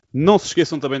Não se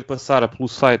esqueçam também de passar pelo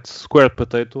site Squared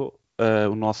Potato,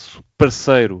 o nosso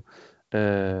parceiro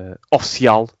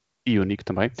oficial e único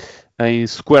também, em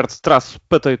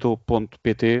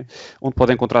squared-potato.pt, onde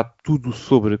podem encontrar tudo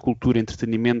sobre cultura,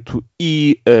 entretenimento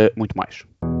e muito mais.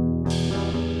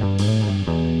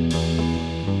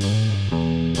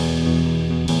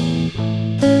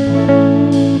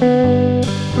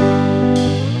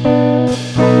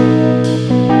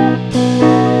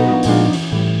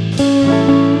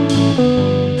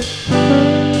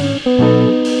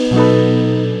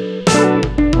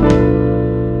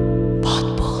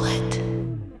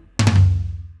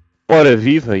 Ora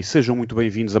viva e sejam muito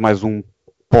bem-vindos a mais um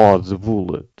Pod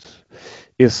Bullet,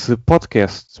 esse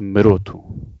podcast maroto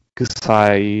que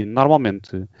sai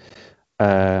normalmente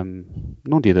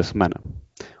num dia da semana.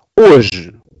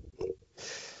 Hoje,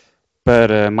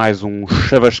 para mais um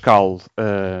chavascal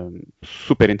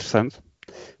super interessante,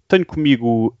 tenho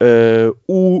comigo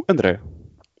o André.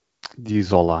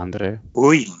 Diz olá, André.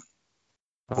 Oi.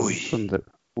 Oi.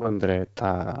 O André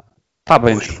está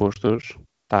bem disposto hoje.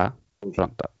 Está.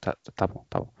 Pronto, tá bom.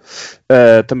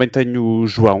 Também tenho o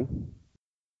João.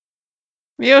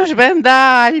 Meus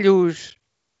bandalhos!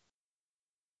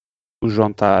 O João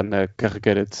está na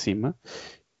carregueira de cima.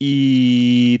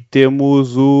 E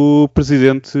temos o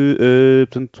presidente,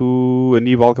 portanto,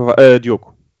 Aníbal Carvalho.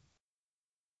 Diogo.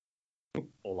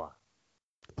 Olá.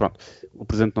 Pronto, o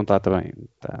presidente não está também,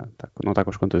 não está com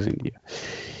as contas em dia.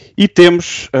 E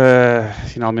temos,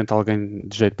 finalmente, alguém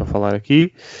de jeito para falar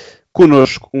aqui.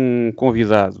 Connosco um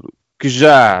convidado que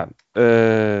já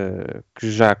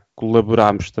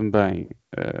colaborámos também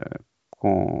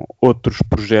com outros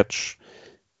projetos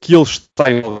que ele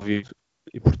está envolvido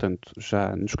e, portanto,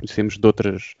 já nos conhecemos de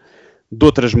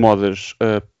outras modas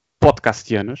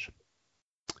podcastianas.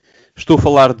 Estou a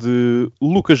falar de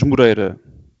Lucas Moreira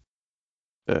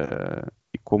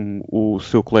e como o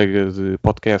seu colega de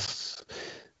podcast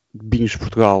Binhos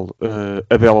Portugal,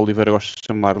 Abel Oliveira, gosta de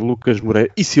chamar Lucas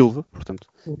Moreira e Silva, portanto,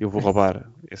 eu vou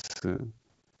roubar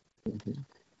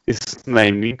esse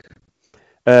naming,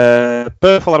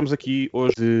 para falarmos aqui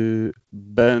hoje de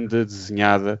banda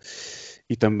desenhada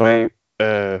e também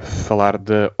falar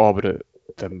da obra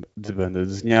de banda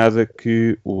desenhada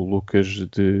que o Lucas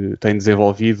tem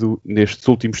desenvolvido nestes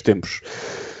últimos tempos.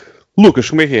 Lucas,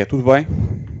 como é que é? Tudo bem?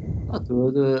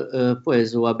 Tudo.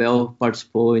 Pois, o Abel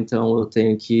participou, então eu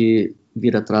tenho que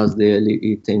vir atrás dele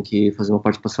e tenho que fazer uma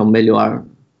participação melhor.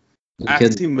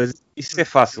 Sim, mas isso é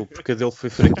fácil, porque a dele foi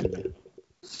fraquinha.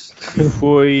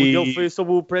 O dele foi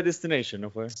sobre o Predestination, não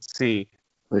foi? Sim.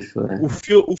 Pois foi.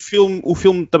 O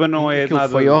filme também não é Aquilo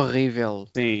nada... foi horrível.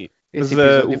 Sim. Esse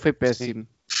episódio foi péssimo.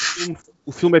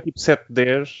 O filme é tipo 7 de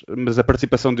 10, mas a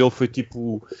participação dele foi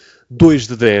tipo 2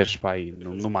 de 10, pá, aí,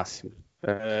 no máximo.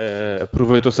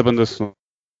 Aproveitou-se a banda sonora.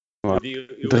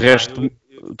 De resto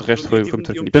foi muito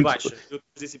fraquinho.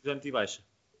 Esse episódio anti-baixa.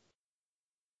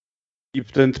 E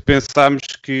portanto pensámos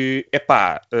que,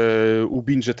 o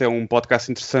Binge até é um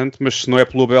podcast interessante, mas se não é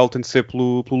pelo Abel, tem de ser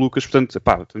pelo Lucas. Portanto,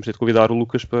 temos de convidar o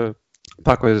Lucas para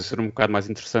a coisa ser um bocado mais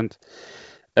interessante.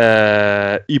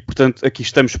 E portanto, aqui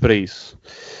estamos para isso.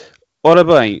 Ora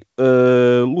bem,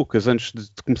 Lucas, antes de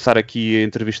começar aqui a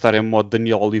entrevistar em modo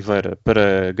Daniel Oliveira,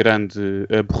 para grande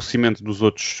aborrecimento dos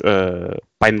outros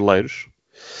paineleiros,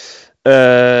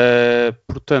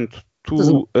 portanto,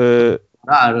 tu...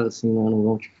 assim, não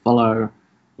vão falar...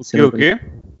 O quê?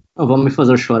 Não vão me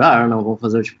fazer chorar, não vão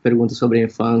fazer perguntas sobre a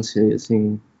infância e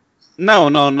assim...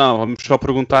 Não, vamos só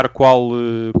perguntar qual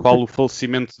o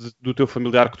falecimento do teu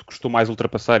familiar que te custou mais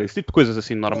ultrapassar, esse tipo de coisas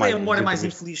assim normais. Qual é a memória mais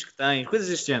infeliz que tens? Coisas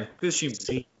deste género, coisas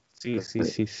simples.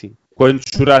 Sim. Quando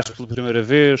choraste pela primeira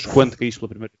vez, quando caíste pela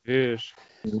primeira vez,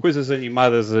 coisas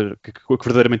animadas que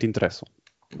verdadeiramente interessam.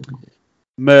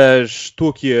 Mas estou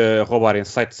aqui a roubar em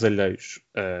sites alheios,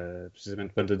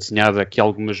 precisamente banda desenhada, aqui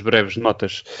algumas breves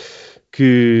notas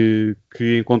que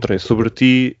encontrei sobre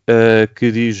ti,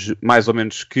 que diz mais ou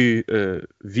menos que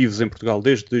vives em Portugal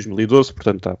desde 2012,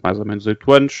 portanto há mais ou menos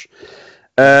 8 anos,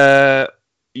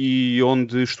 e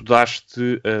onde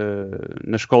estudaste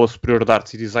na Escola Superior de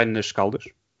Artes e Design nas Caldas,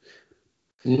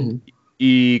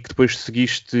 e que depois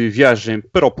seguiste viagem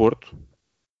para o Porto,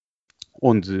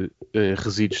 onde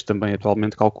resides também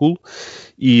atualmente, calculo,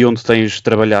 e onde tens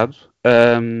trabalhado,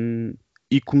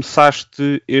 e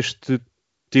começaste este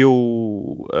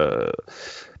teu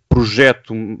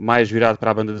projeto mais virado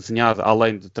para a banda desenhada,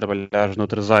 além de trabalhares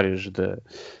noutras áreas da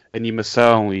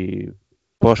animação e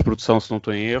pós-produção, se não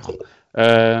estou em erro,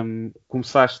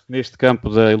 começaste neste campo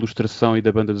da ilustração e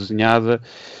da banda desenhada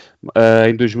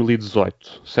em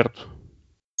 2018, certo?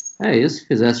 É isso,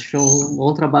 fizeste um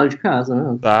bom trabalho de casa,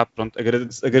 né? Tá, pronto.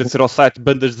 Agradecer ao site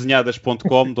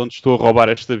bandasdesenhadas.com, de onde estou a roubar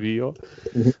esta bio,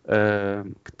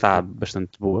 que está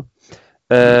bastante boa.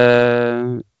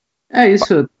 É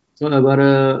isso.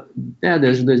 Agora,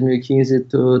 desde 2015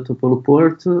 estou pelo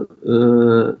Porto.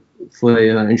 O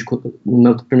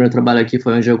meu primeiro trabalho aqui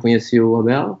foi onde eu conheci o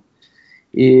Abel.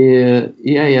 E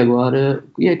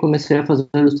aí comecei a fazer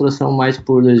ilustração mais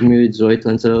por 2018.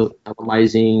 Antes eu estava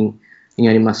mais em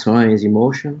animações, em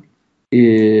motion.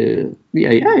 E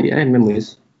aí é mesmo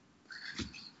isso.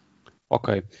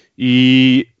 Ok.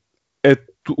 E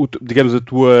digamos, a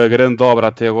tua grande obra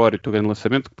até agora e o teu grande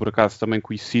lançamento, que por acaso também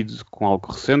coincide com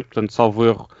algo recente, portanto, salvo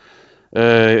erro,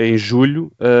 em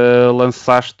julho,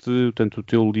 lançaste, portanto, o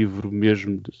teu livro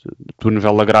mesmo, de tua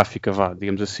novela gráfica,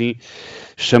 digamos assim,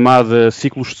 chamada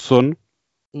Ciclos de Sono.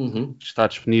 Uhum. Está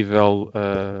disponível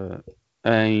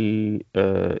em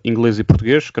inglês e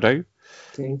português, creio.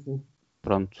 Sim.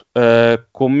 Pronto.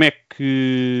 Como é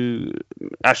que...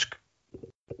 Acho que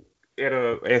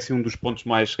é assim um dos pontos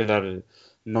mais, se calhar,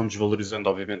 não desvalorizando,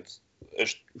 obviamente,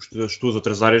 as tuas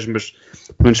outras áreas, mas,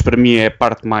 pelo menos para mim, é a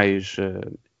parte mais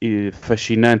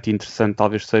fascinante e interessante,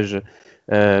 talvez seja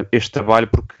este trabalho,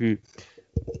 porque...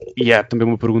 E há também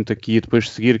uma pergunta aqui a depois de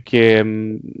seguir, que é...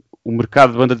 o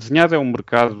mercado de banda desenhada é um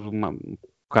mercado um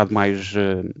bocado mais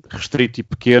restrito e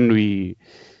pequeno e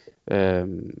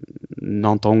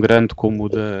não tão grande como o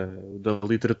da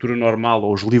literatura normal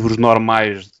ou os livros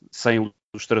normais sem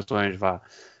ilustrações,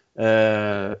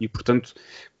 e portanto,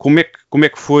 como é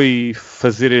que foi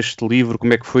fazer este livro?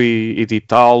 Como é que foi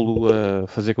editá-lo?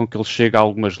 Fazer com que ele chegue a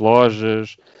algumas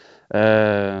lojas?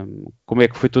 Como é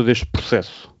que foi todo este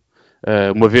processo?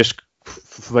 Uma vez que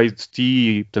veio de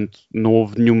ti e, portanto, não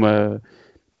houve nenhuma,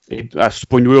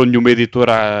 suponho eu, nenhuma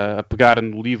editora a pegar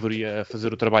no livro e a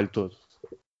fazer o trabalho todo.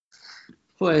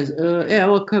 Pois,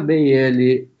 eu acabei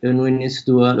ele no início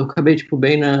do ano, eu acabei, tipo,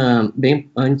 bem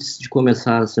antes de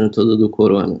começar a cena toda do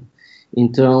Corona.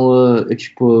 Então,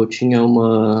 eu tinha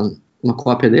uma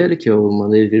cópia dele, que eu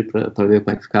mandei vir para ver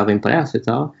como é que ficava impressa e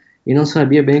tal, e não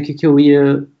sabia bem o que eu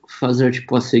ia fazer,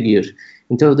 tipo, a seguir.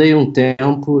 Então, eu dei um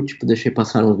tempo, tipo, deixei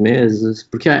passar uns meses,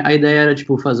 porque a ideia era,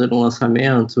 tipo, fazer um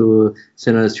lançamento,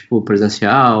 cenas, tipo,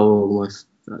 presencial,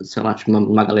 sei lá, tipo,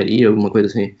 uma galeria, alguma coisa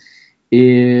assim.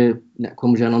 E, né,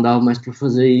 como já não dava mais para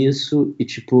fazer isso, e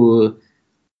tipo,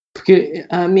 porque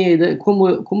a minha ideia, como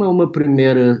é o meu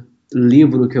primeiro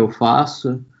livro que eu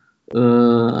faço,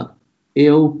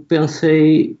 eu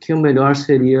pensei que o melhor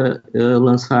seria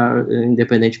lançar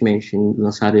independentemente,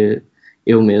 lançar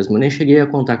eu mesmo. Nem cheguei a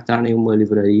contactar nenhuma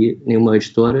livraria, nenhuma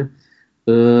editora.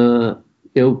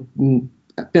 Eu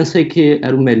pensei que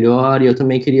era o melhor e eu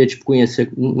também queria, tipo, conhecer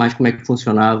mais como é que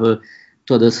funcionava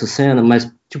toda essa cena,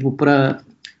 mas, tipo, para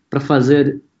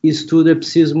fazer isso tudo é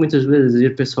preciso muitas vezes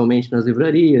ir pessoalmente nas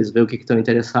livrarias, ver o que estão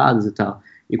interessados e tal.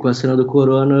 E com a cena do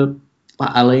Corona,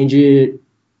 além de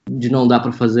não dar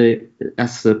para fazer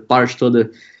essa parte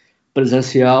toda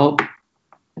presencial,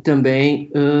 também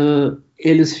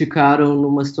eles ficaram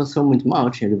numa situação muito mal.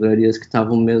 Tinha livrarias que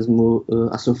estavam mesmo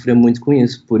a sofrer muito com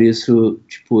isso. Por isso,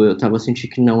 tipo, eu estava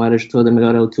sentindo que não era de toda a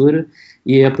melhor altura.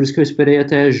 E é por isso que eu esperei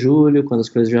até julho, quando as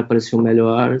coisas já pareciam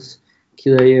melhores, que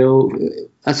daí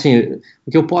assim, o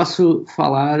que eu posso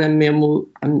falar é mesmo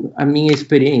a minha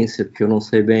experiência, porque eu não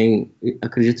sei bem,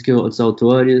 acredito que outros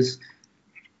autores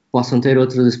possam ter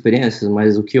outras experiências,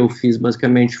 mas o que eu fiz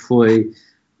basicamente foi,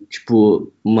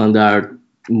 tipo, mandar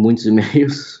muitos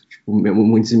e-mails, tipo, mesmo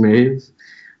muitos e-mails,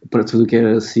 para tudo que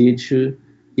era sítio,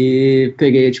 e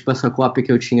peguei, tipo, essa cópia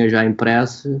que eu tinha já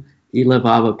impressa e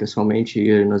levava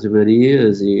pessoalmente nas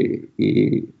livrarias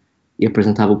e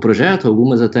apresentava o projeto.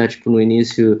 Algumas até, tipo, no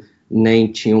início nem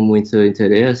tinham muito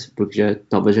interesse, porque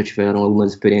talvez já tiveram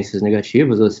algumas experiências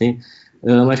negativas, assim,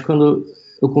 mas quando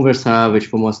eu conversava,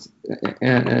 tipo,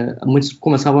 muitos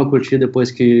começavam a curtir depois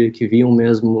que viam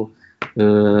mesmo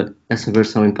essa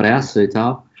versão impressa e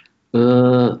tal,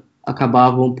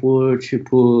 acabavam por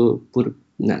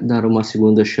né, dar uma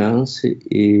segunda chance.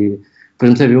 E, por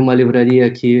exemplo, teve uma livraria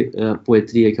aqui,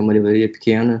 Poetria, que é uma livraria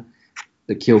pequena,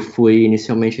 que eu fui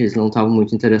inicialmente, eles não estavam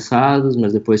muito interessados,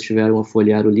 mas depois tiveram a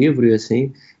folhear o livro e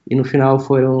assim, e no final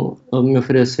foram me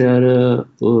oferecer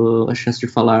a chance de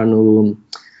falar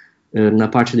na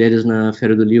parte deles na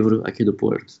Feira do Livro aqui do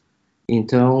Porto.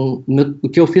 Então, o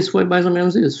que eu fiz foi mais ou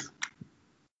menos isso.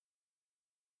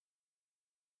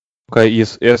 Ok, e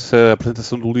essa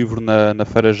apresentação do livro na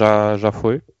feira já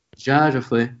foi? Já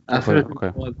foi. A feira okay.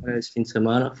 Agora, esse fim de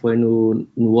semana, foi no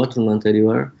outro, no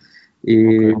anterior,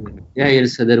 e aí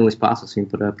eles cederam um espaço assim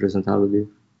para apresentar o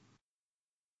livro.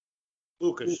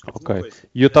 Lucas, ok.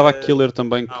 E eu estava aqui a ler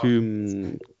também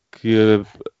que que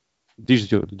diz.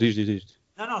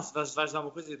 Não, se vais dar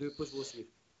uma coisa e depois vou seguir.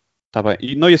 Está bem.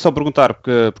 E não ia só perguntar,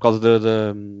 porque, por causa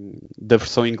da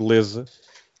versão inglesa,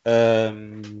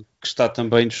 que está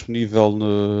também disponível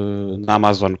na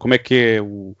Amazon. Como é que é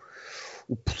o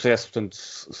processo? Portanto,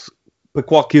 para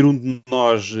qualquer um de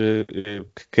nós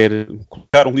que quer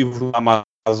colocar um livro na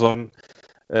Amazon,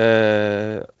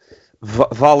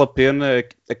 vale a pena,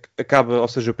 acaba, ou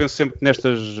seja, eu penso sempre que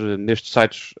nestes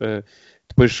sites,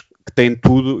 depois que têm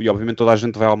tudo, e obviamente toda a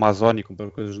gente vai ao Amazon e compra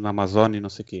coisas na Amazon e não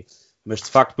sei o quê, mas de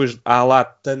facto depois há lá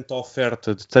tanta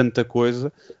oferta de tanta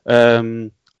coisa,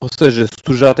 ou seja, se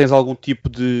tu já tens algum tipo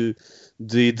de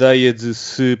ideia de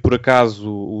se por acaso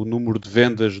o número de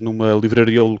vendas numa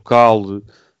livraria local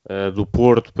do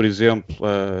Porto, por exemplo,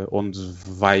 onde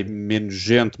vai menos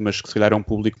gente, mas que se calhar é um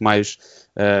público mais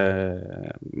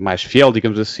fiel,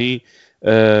 digamos assim,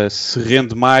 se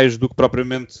rende mais do que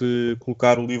propriamente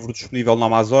colocar o livro disponível na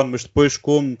Amazon, mas depois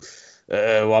como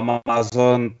o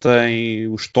Amazon tem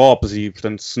os tops e,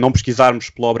 portanto, se não pesquisarmos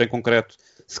pela obra em concreto,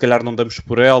 se calhar não damos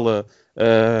por ela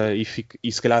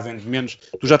e se calhar vende menos.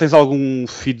 Tu já tens algum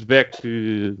feedback,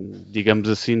 digamos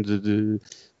assim, de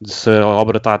se a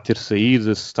obra está a ter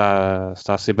saída, se está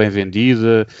a ser bem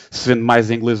vendida, se vende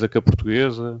mais em inglesa que a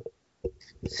portuguesa?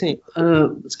 Sim,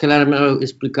 se calhar é melhor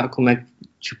explicar como é que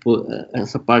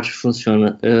essa parte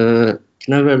funciona. Que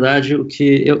na verdade o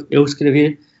que eu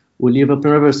escrevi o livro, a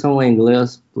primeira versão é em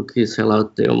inglês, porque, sei lá, eu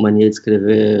tenho mania de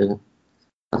escrever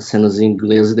as cenas em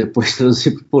inglês e depois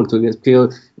traduzir para o português, porque eu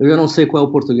já não sei qual é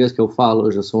o português que eu falo,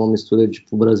 eu já sou uma mistura de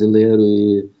brasileiro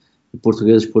e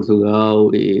português de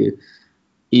Portugal, e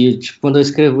quando eu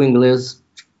escrevo em inglês,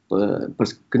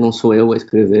 parece que não sou eu a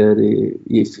escrever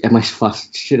e é mais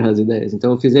fácil de tirar as ideias.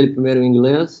 Então eu fiz ele primeiro em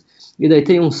inglês, e daí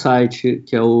tem um site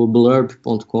que é o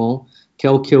blurb.com, que é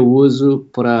o que eu uso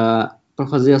para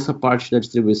fazer essa parte da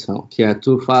distribuição, que é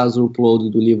tu faz o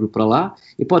upload do livro para lá,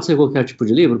 e pode ser qualquer tipo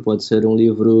de livro, pode ser um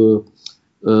livro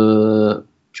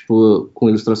com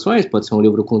ilustrações, pode ser um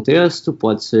livro com texto,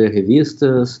 pode ser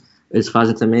revistas, eles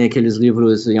fazem também aqueles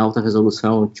livros em alta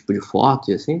resolução, tipo de foto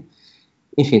e assim.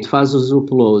 Enfim, tu faz o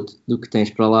upload do que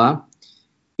tens para lá,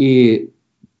 e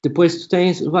depois tu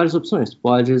tens várias opções.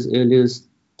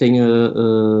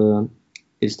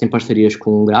 Eles têm parcerias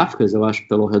com gráficas, eu acho,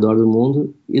 pelo redor do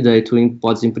mundo, e daí tu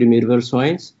podes imprimir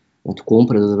versões, tu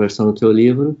compras a versão do teu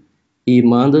livro e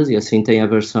mandas, e assim tem a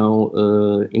versão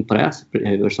impressa,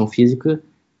 a versão física,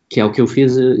 que é o que eu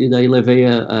fiz, e daí levei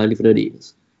a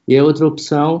livrarias. E a outra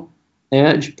opção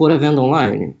é de pôr a venda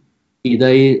online. E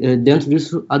daí, dentro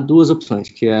disso, há duas opções,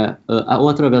 que é ou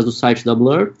através do site da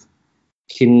Blurb,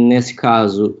 que nesse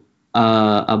caso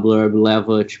a Blurb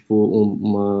leva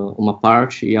uma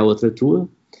parte e a outra é tua,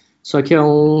 só que é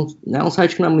um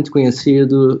site que não é muito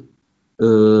conhecido,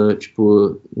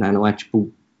 não é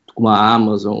tipo uma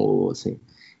Amazon ou assim.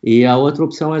 E a outra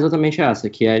opção é exatamente essa,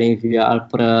 que é enviar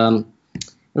para,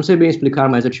 não sei bem explicar,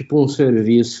 mas é tipo um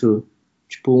serviço,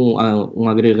 tipo um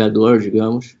agregador,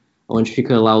 digamos, onde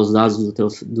fica lá os dados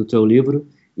do teu livro,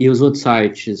 e os outros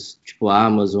sites, tipo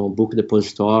Amazon, Book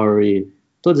Depository,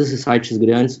 todos esses sites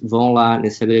grandes vão lá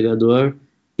nesse agregador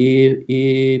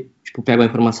e pegam a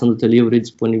informação do teu livro e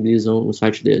disponibilizam no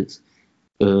site deles.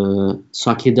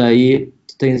 Só que daí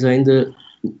tu tens ainda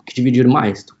que dividir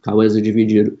mais. Tu acabas de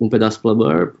dividir um pedaço para a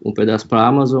Blurb, um pedaço para a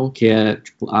Amazon, que é,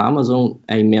 a Amazon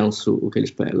é imenso o que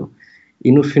eles pegam.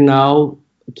 E no final,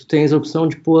 tu tens a opção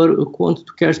de pôr o quanto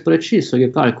tu queres para ti. Só que,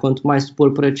 claro, quanto mais tu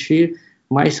pôr para ti,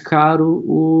 mais caro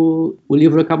o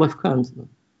livro acaba ficando.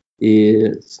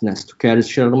 E se tu queres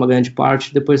tirar uma grande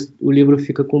parte, depois o livro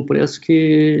fica com um preço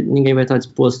que ninguém vai estar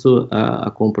disposto a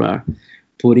comprar.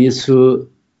 Por isso,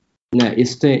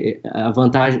 isso tem a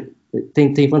vantagem,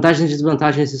 tem vantagens e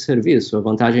desvantagens desse serviço. A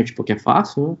vantagem é que é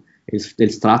fácil,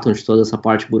 eles tratam de toda essa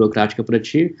parte burocrática para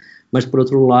ti, mas por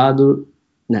outro lado,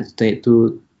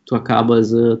 tu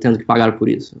acabas tendo que pagar por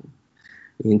isso.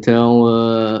 Então,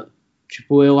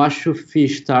 eu acho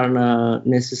fixe estar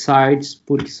nesses sites,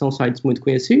 porque são sites muito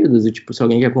conhecidos, e se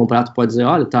alguém quer comprar, tu pode dizer,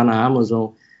 olha, tá na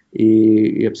Amazon,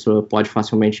 e a pessoa pode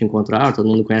facilmente encontrar, todo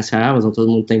mundo conhece a Amazon,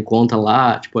 todo mundo tem conta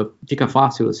lá, fica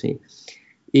fácil, assim.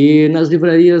 E nas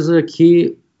livrarias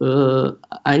aqui,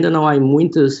 ainda não há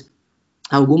muitas,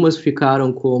 algumas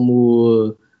ficaram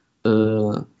como,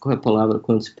 qual é a palavra,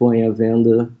 quando se põe à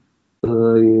venda,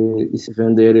 e se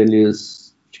vender,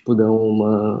 eles, dão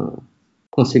uma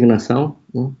consignação,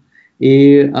 né?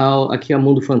 E aqui a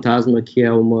Mundo Fantasma, que é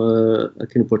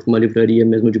aqui no Porto, uma livraria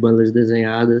mesmo de bandas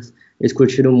desenhadas, eles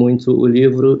curtiram muito o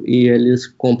livro e eles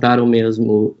compraram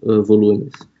mesmo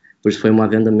volumes. Por isso foi uma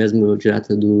venda mesmo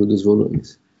direta dos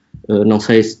volumes. Não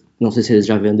sei não sei se eles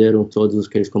já venderam todos os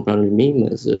que eles compraram de mim,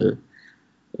 mas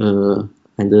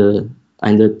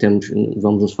ainda temos,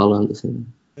 vamos nos falando assim.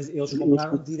 Mas eles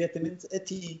compraram diretamente a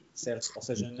ti, certo? Ou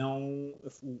seja, não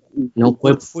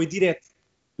foi direto.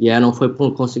 Não foi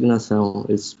por consignação.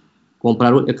 Eles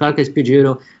compraram. É claro que eles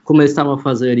pediram, como eles estavam a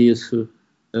fazer isso,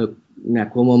 né,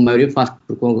 como a maioria faz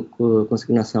por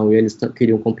consignação, e eles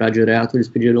queriam comprar direto, eles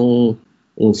pediram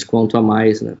um desconto a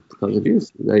mais, né, por causa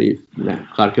disso. Daí, né,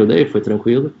 claro que eu dei, foi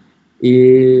tranquilo.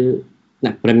 E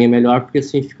né, para mim é melhor porque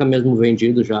assim fica mesmo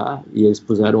vendido já, e eles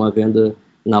puseram a venda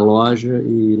na loja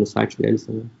e no site deles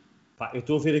também. Eu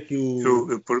estou a ver aqui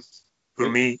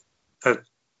por mim,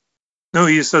 não,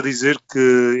 ia só dizer que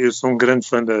eu sou um grande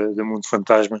fã da Mundo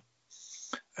Fantasma.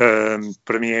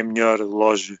 Para mim é a melhor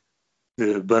loja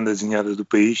de banda desenhada do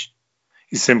país,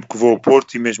 e sempre que vou ao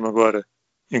Porto, e mesmo agora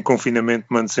em confinamento,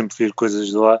 mando sempre ver coisas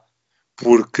de lá,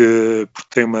 porque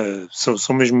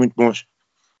são mesmo muito bons,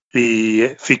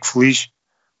 e fico feliz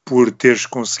por teres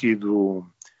conseguido,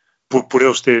 por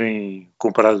eles terem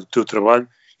comparado o teu trabalho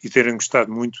e terem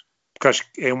gostado muito, porque acho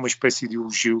que é uma espécie de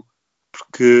elogio,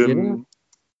 porque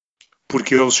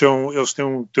eles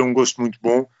têm um gosto muito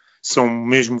bom, são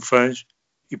mesmo fãs,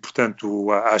 e portanto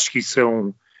acho que isso é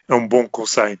um bom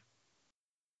conselho.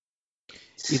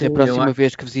 E da próxima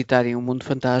vez que visitarem o Mundo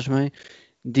Fantasma,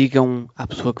 digam à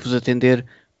pessoa que vos atender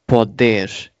pode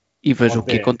 10 e vejam o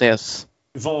que acontece.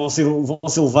 Vão ser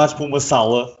levados para uma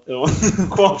sala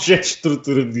com objetos de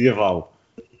estrutura medieval.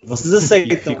 Vocês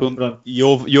aceitam. E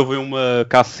ouvem uma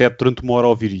cassete durante uma hora a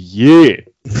ouvir isto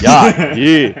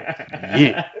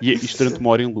durante uma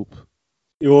hora em loop.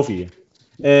 Eu ouvia.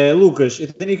 Lucas,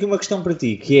 eu tenho aqui uma questão para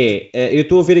ti, que é, eu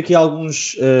estou a ver aqui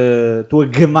estou a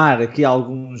gamar aqui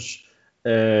alguns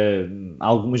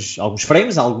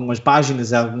frames, algumas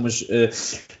páginas,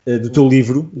 do teu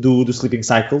livro, do Sleeping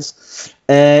Cycles,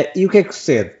 e o que é que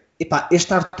sucede?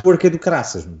 Este artwork é do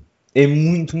caraças, é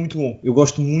muito, muito bom. Eu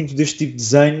gosto muito deste tipo de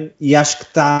desenho e acho que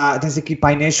tens aqui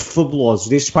painéis fabulosos.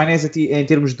 Destes painéis em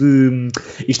termos de...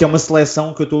 Isto é uma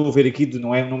seleção que eu estou a ver aqui,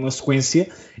 não é numa sequência,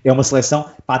 é uma seleção.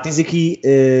 Tens aqui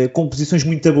composições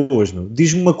muito boas.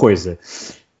 Diz-me uma coisa.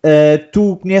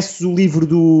 Tu conheces o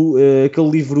livro aquele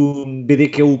livro BD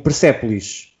que é o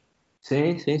Persepolis?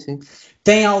 Sim.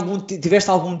 Tiveste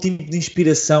algum tipo de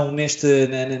inspiração nesta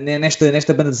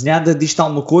banda desenhada? Diz-te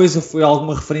alguma coisa? Foi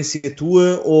alguma referência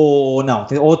tua ou não?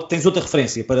 Ou tens outra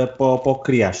referência para o que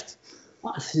criaste?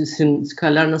 Se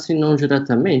calhar assim, não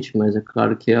diretamente, mas é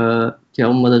claro que é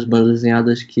uma das bandas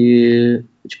desenhadas que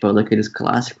tipo, é um daqueles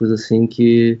clássicos assim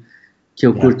que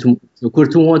eu curto. Eu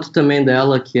curto um outro também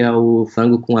dela, que é o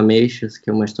Frango com Ameixas, que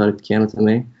é uma história pequena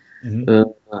também.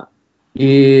 Uhum.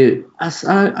 E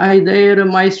a ideia era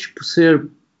mais ser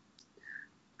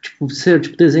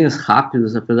desenhos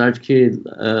rápidos, apesar de que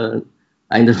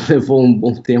ainda levou um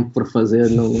bom tempo para fazer,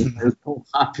 não é tão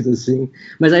rápido assim.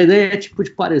 Mas a ideia é de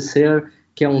parecer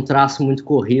que é um traço muito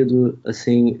corrido,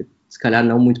 assim, se calhar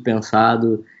não muito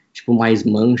pensado, mais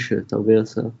mancha,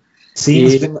 talvez.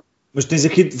 Sim, mas tu tens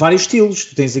aqui vários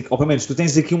estilos. Obviamente, tu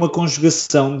tens aqui uma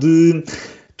conjugação de...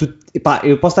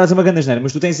 eu posso estar a dizer uma grande asneira,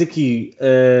 mas tu tens aqui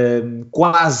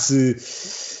quase...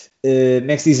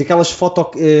 como é que se diz? Aquelas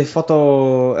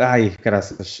ai,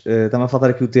 caraças, está-me a faltar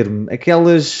aqui o termo.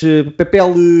 Aquelas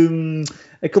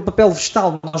aquele papel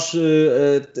vegetal, não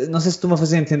sei se estou-me a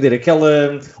fazer entender,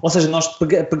 ou seja, nós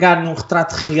pegar num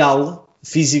retrato real,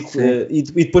 físico, e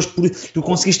depois tu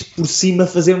conseguiste por cima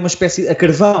fazer uma espécie a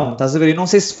carvão, estás a ver? Eu não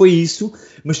sei se foi isso,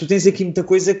 mas tu tens aqui muita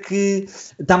coisa que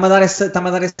está-me a dar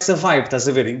essa vibe, estás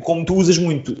a ver? E como tu usas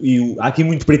muito, e há aqui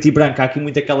muito preto e branco, há aqui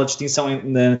muito aquela distinção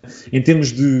em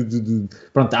termos de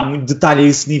pronto, há muito detalhe a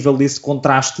esse nível, desse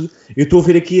contraste. Eu estou a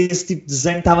ver aqui esse tipo de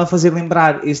desenho, está-me a fazer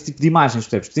lembrar esse tipo de imagens,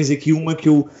 percebes? Tu tens aqui uma que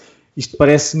isto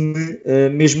parece-me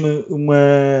mesmo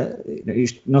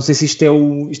não sei se isto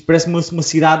parece-me uma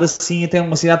cidade assim, até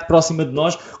uma cidade próxima de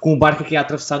nós, com um barco aqui a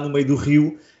atravessar no meio do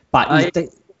rio.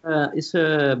 Isso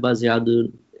é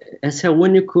baseado... Essa é a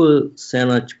única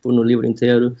cena, no livro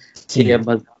inteiro, que é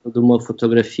baseado de uma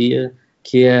fotografia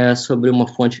que é sobre uma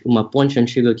ponte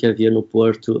antiga que havia no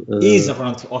Porto. Isso,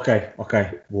 pronto. Ok.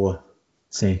 Boa.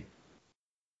 Sim.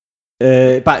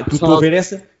 Tu estou a ver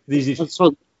essa? Diz.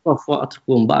 Só a foto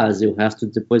com base, o resto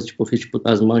depois fiz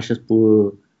as manchas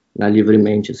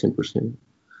livremente, assim, por cima.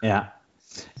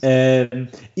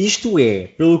 Isto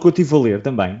pelo que eu estive a ler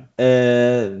também,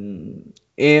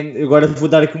 agora vou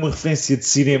dar aqui uma referência de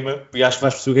cinema, e acho que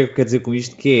vais perceber o que é que eu quero dizer com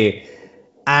isto, que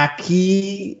há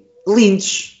aqui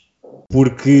Lynch,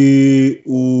 porque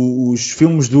os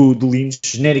filmes do Lynch,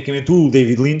 genericamente o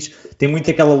David Lynch, tem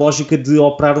muito aquela lógica de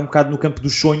operar um bocado no campo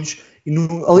dos sonhos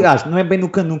aliás, não é bem no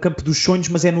campo dos sonhos,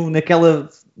 mas é naquela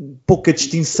pouca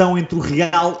distinção entre o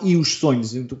real e os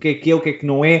sonhos, entre o que é, o que é que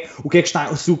não é,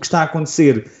 se o que está a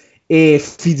acontecer é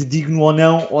fidedigno ou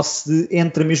não, ou se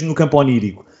entra mesmo no campo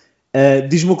onírico.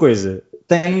 Diz-me uma coisa,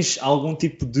 tens algum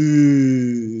tipo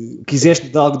de... Quiseste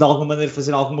de alguma maneira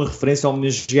fazer alguma referência ao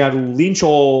homenagear o Lynch,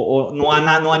 ou não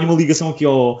há nenhuma ligação aqui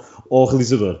ao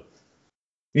realizador?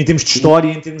 Em termos de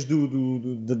história, em termos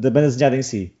da banda desenhada em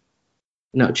si?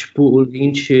 Não, tipo, o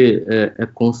Lynch é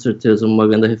com certeza uma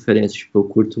grande referência, tipo, eu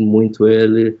curto muito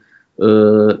ele,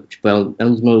 tipo, é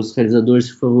um dos meus realizadores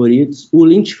favoritos. O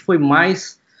Lynch foi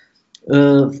mais,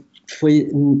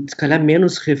 foi, se calhar,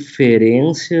 menos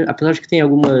referência, apesar de que tem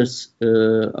algumas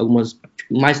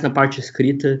tipo, mais na parte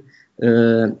escrita,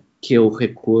 que eu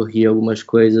recorri a algumas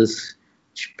coisas,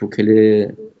 tipo, que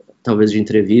ele, talvez de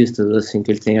entrevistas, assim, que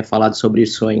ele tenha falado sobre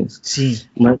sonhos. Sim.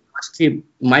 Mas acho que,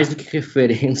 mais do que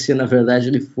referência, na verdade,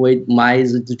 ele foi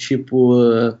mais do tipo...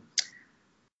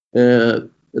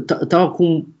 eu tava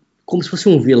como se fosse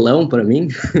um vilão para mim,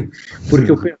 porque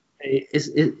eu pensei,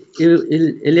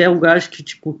 ele é o gajo que,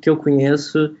 tipo, que eu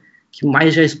conheço que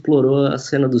mais já explorou a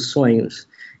cena dos sonhos.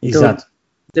 Então, exato.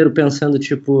 Eu pensando,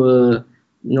 tipo,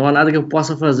 não há nada que eu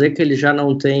possa fazer que ele já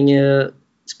não tenha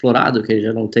explorado, que ele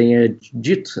já não tenha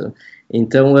dito.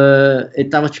 Então, ele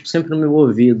estava, tipo, sempre no meu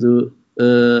ouvido,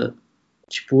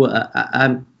 tipo,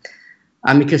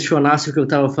 a me questionar se o que eu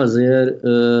estava a fazer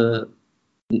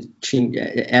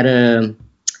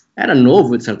era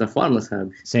novo, de certa forma,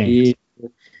 sabe? Sim.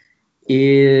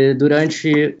 E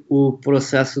durante o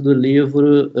processo do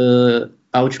livro,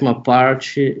 a última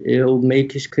parte, eu meio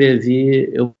que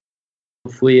escrevi, eu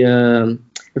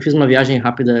fiz uma viagem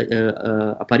rápida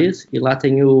a Paris, e lá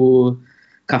tem o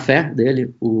café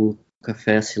dele, o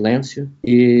Café Silêncio,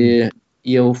 e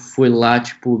eu fui lá,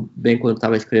 tipo, bem quando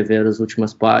estava escrevendo as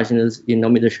últimas páginas, e não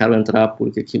me deixaram entrar,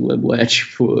 porque aquilo é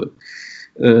tipo...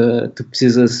 tu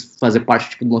precisas fazer parte,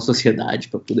 tipo, de uma sociedade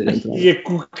para poder entrar. E é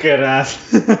com caralho.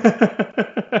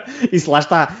 Isso lá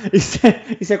está.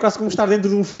 Isso é quase como estar dentro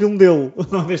de um filme dele.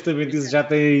 Honestamente, isso já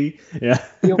tem aí. Yeah.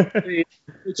 Eu fui,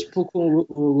 tipo, com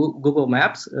o Google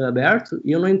Maps aberto,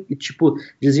 e eu não, tipo,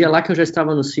 dizia lá que eu já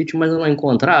estava no sítio, mas eu não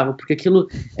encontrava, porque aquilo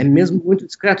é mesmo muito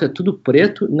discreto, é tudo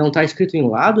preto, não está escrito em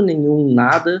lado nenhum,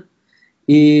 nada,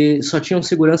 e só tinha um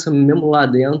segurança mesmo lá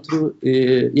dentro,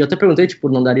 e eu até perguntei, tipo,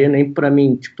 não daria nem pra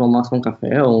mim, tipo, tomar só um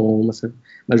café ou mas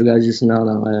o gajo disse,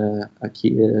 não,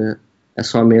 aqui é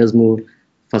só mesmo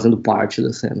fazendo parte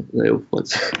da cena. Daí eu,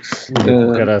 foda-se.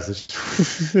 Caraças.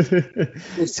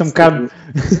 Isso é um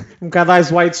bocado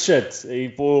Eyes Wide Shut, aí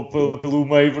pelo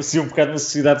meio parecia um bocado uma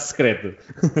sociedade secreta.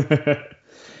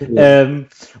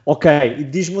 Ok,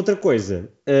 diz-me outra coisa,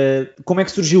 como é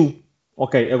que surgiu?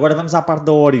 Ok, agora vamos à parte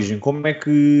da origem. Como é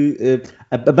que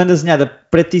a banda desenhada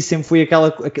para ti sempre foi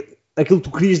aquilo que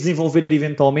tu querias desenvolver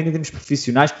eventualmente em termos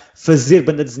profissionais, fazer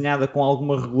banda desenhada com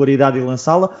alguma regularidade e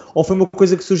lançá-la, ou foi uma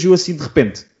coisa que surgiu assim de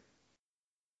repente?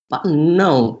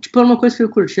 Não, tipo, era uma coisa que eu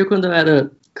curtia quando eu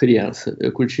era criança.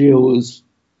 Eu curtia os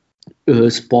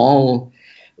Spawn.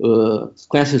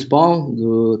 Conhece o Spawn,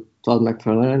 do Todd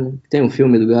McFarlane? Tem um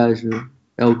filme do gajo,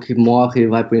 é o que morre e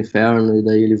vai pro inferno e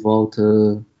daí ele volta...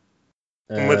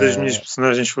 Uma das minhas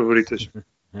personagens favoritas.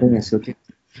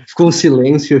 Ficou um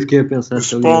silêncio, eu fiquei a pensar... O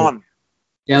Spawn.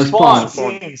 É o Spawn.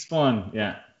 Sim, Spawn,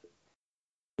 yeah.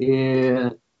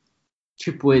 E,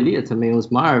 tipo, ele ia também os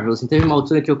Marvels. Teve uma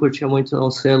altura que eu curtia muito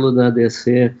o selo da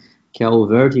DC, que é o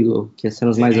Vertigo, que é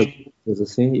cenas mais adultas,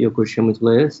 assim, e eu curtia muito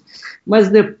ler esse. Mas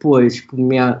depois, tipo,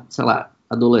 minha, sei lá,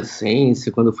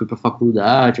 adolescência, quando eu fui pra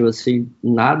faculdade, eu, assim,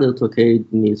 nada eu toquei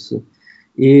nisso.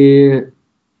 E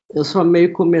eu só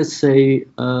meio comecei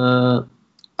a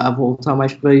voltar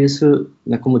mais para isso,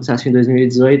 né, como disseste, em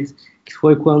 2018, que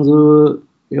foi quando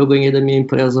eu ganhei da minha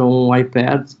empresa um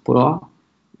iPad Pro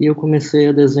e eu comecei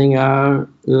a desenhar,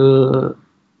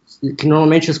 que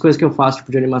normalmente as coisas que eu faço,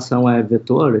 tipo, de animação é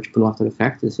vetor, tipo no After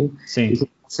Effects, assim. Sim. E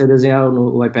comecei a desenhar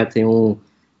no iPad, tem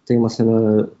uma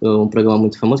cena, um programa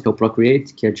muito famoso, que é o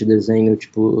Procreate, que é de desenho,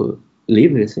 tipo,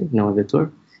 livre, assim, não é vetor.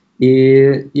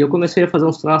 E eu comecei a fazer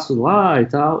uns traços lá e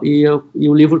tal, e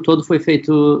o livro todo foi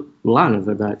feito lá, na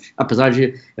verdade. Apesar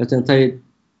de eu tentar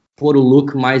pôr o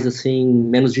look mais, assim,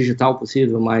 menos digital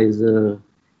possível, mais,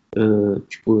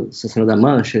 tipo, essa cena da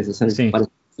mancha, essa cena de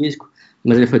físico,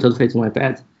 mas ele foi todo feito no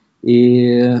iPad.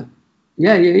 E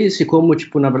é isso, e como,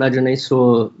 tipo, na verdade eu nem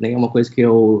é uma coisa que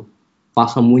eu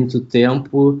faço há muito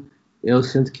tempo, eu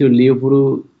sinto que o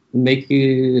livro meio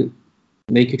que,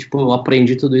 tipo, eu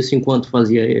aprendi tudo isso enquanto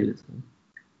fazia ele.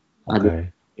 Ok,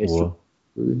 boa.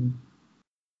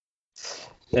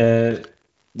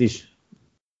 Diz.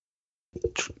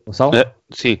 Gonçalo?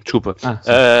 Sim, desculpa.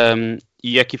 Sim.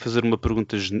 E é aqui fazer uma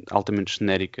pergunta altamente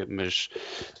genérica, mas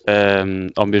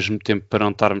ao mesmo tempo para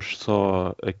não estarmos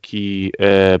só aqui,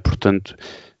 portanto,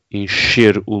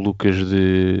 encher o Lucas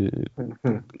de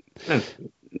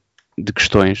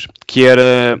questões, que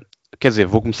era, quer dizer,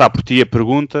 vou começar por ti a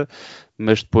pergunta,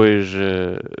 mas depois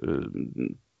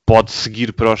pode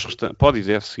seguir para os restantes, pode e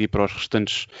deve seguir para os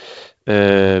restantes,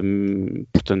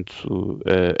 portanto,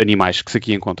 animais que se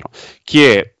aqui encontram, que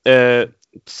é,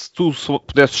 se tu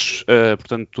pudesses,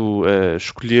 portanto,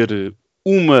 escolher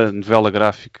uma novela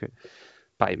gráfica,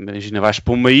 pá, imagina, vais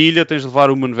para uma ilha, tens de levar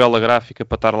uma novela gráfica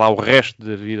para estar lá o resto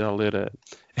da vida a ler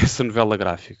essa novela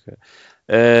gráfica.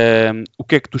 O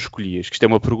que é que tu escolhias? Que isto é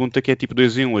uma pergunta que é tipo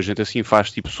 2 em 1. A gente assim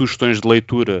faz tipo sugestões de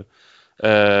leitura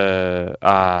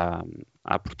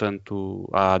portanto,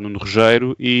 à Nuno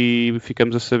Rogério e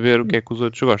ficamos a saber o que é que os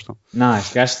outros gostam. Não,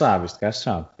 este gajo sabe.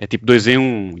 É tipo 2 em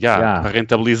 1, para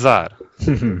rentabilizar.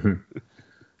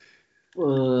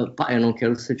 Eu não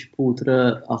quero ser tipo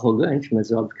ultra arrogante,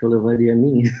 mas é óbvio que eu levaria a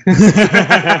minha.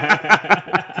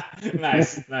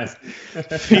 Nice.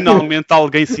 Finalmente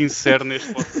alguém sincero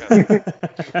neste podcast.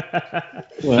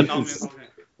 Finalmente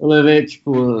alguém. Eu levei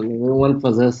tipo um ano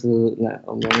para fazer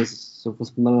ao menos se eu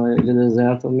fosse para uma ilha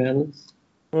deserta, ao menos.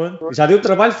 Já deu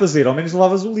trabalho fazer, ao menos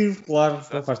levavas o livro, claro,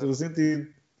 faz todo o sentido.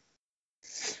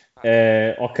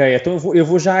 Ok, então eu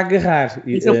vou já agarrar.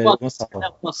 Eu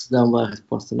posso dar uma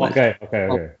resposta mais.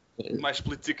 Ok. Mais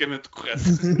politicamente correto.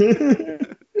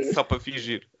 Só para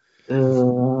fingir.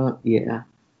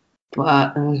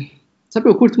 Sabe,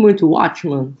 eu curto muito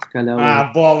Watchmen, se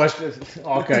calhar. Bolas!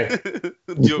 Ok.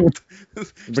 Diogo,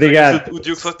 obrigado. O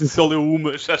Diogo só leu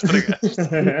uma, já estragaste.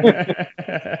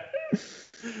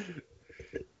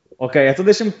 Ok, então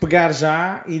deixa-me pegar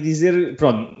já e dizer,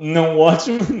 pronto, não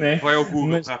Watchmen, né? Vai ao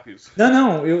Google, rápido.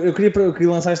 Não, eu queria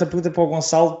lançar esta pergunta para o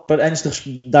Gonçalo antes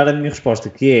de dar a minha resposta,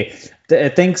 que é,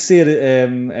 tem que ser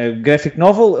graphic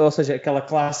novel, ou seja, aquela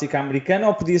clássica americana,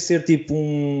 ou podia ser tipo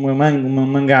uma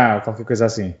mangá ou qualquer coisa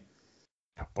assim?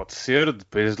 Pode ser,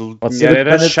 depois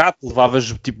era chato, levavas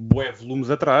tipo bué volumes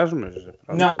atrás, mas...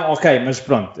 Não, ok, mas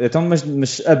pronto, então,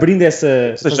 mas abrindo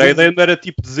essa... Ou seja, a ideia não era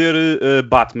tipo dizer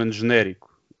Batman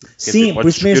genérico. Sim, por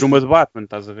isso mesmo. Uma de Batman,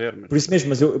 estás a ver? Mas... Por isso mesmo,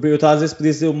 mas eu estava a dizer se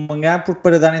podia ser um mangá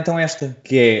para dar então esta,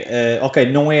 que é,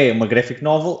 não é uma graphic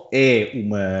novel, é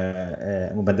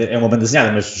uma banda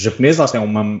desenhada, mas japonesa, é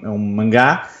um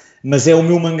mangá, mas é o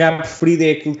meu mangá preferido,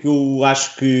 é aquilo que eu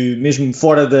acho que, mesmo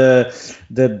fora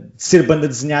de ser banda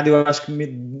desenhada, eu acho que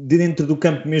dentro do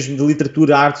campo mesmo de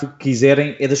literatura, arte, o que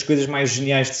quiserem, é das coisas mais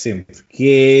geniais de sempre,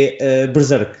 que é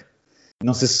Berserk.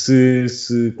 Não sei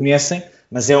se conhecem,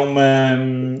 mas é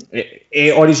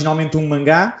originalmente um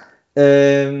mangá,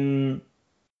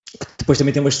 depois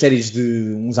também tem umas séries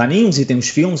de uns animes e tem uns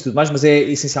filmes e tudo mais, mas é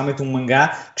essencialmente um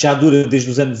mangá que já dura desde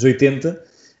os anos 80,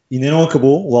 ainda não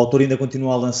acabou, o autor ainda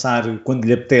continua a lançar quando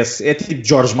lhe apetece, é tipo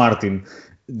George Martin,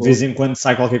 de vez em quando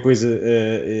sai qualquer coisa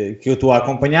que eu estou a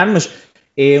acompanhar, mas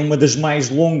é uma das mais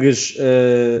longas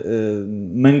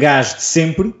mangás de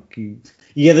sempre,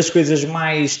 e é das coisas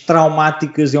mais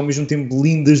traumáticas e ao mesmo tempo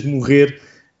lindas de morrer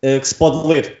que se pode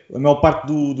ler. A maior parte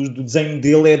do desenho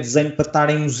dele é desenho para estar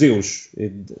em museus.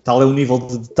 Tal é o nível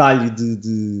de detalhe e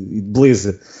de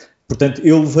beleza. Portanto,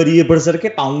 eu levaria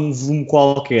Berserk um volume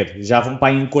qualquer. Já vão para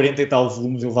aí em 40 e tal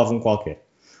volumes, eu levava um qualquer.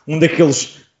 Um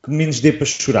daqueles que menos dê para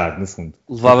chorar, no fundo.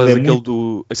 Levavas aquele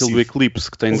do Eclipse,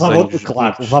 que tem desenhos...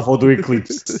 Claro, levava o do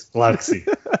Eclipse. Claro que sim.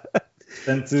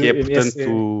 Portanto, que é,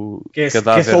 portanto,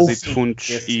 cadáveres e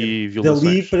defuntos e violações.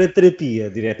 Dali para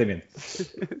terapia, diretamente.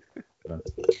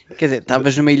 Quer dizer,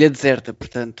 estavas numa ilha deserta,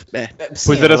 portanto...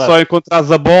 Depois era só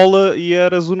encontrares a bola e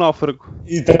eras o náufrago.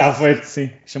 E está feito, sim.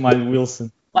 Chamar-lhe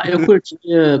Wilson. Eu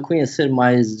curtia conhecer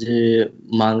mais de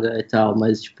manga e tal,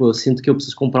 mas tipo, eu sinto que eu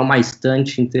preciso comprar uma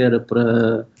estante inteira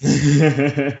para...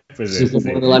 Preciso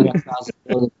pôr lá minha casa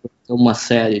para uma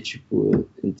série, tipo,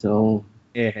 então...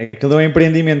 Aquilo é um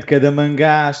empreendimento, cada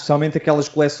mangá, especialmente aquelas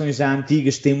coleções já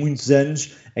antigas que têm muitos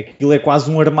anos, aquilo é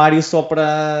quase um armário só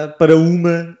para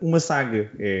uma saga.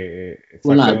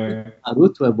 O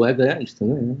Naruto é bué grande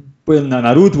também, né?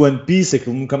 Naruto, One Piece,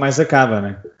 aquilo nunca mais acaba,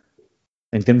 né?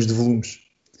 Em termos de volumes.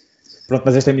 Pronto,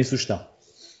 mas esta é a minha sugestão.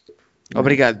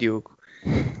 Obrigado, Diogo.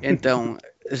 Então,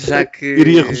 já que...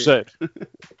 Iria Rogério.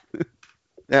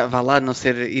 Vá lá, não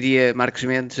ser iria Marcos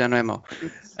Mendes, já não é mau.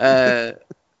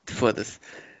 Foda-se.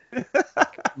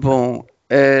 Bom,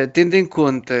 tendo em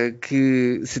conta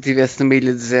que se estivesse numa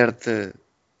ilha deserta,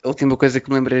 a última coisa que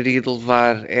me lembraria de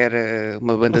levar era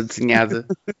uma banda desenhada.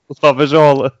 Levava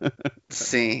jola.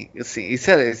 Sim,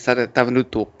 isso estava no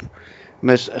topo.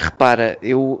 Mas repara,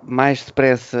 eu mais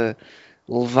depressa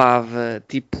levava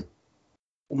tipo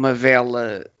uma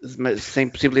vela sem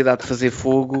possibilidade de fazer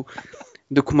fogo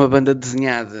do que uma banda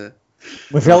desenhada.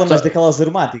 Uma vela, mas daquelas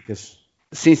aromáticas.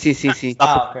 Sim.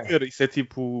 Ok. Isso é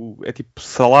tipo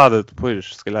salada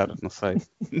depois, se calhar, não sei.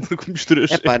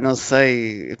 Misturas. Epá, não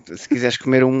sei. Se quiseres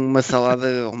comer uma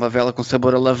salada, uma vela com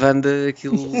sabor a lavanda,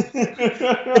 aquilo...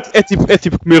 É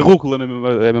tipo comer rúcula na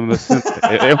mesma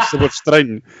é um sabor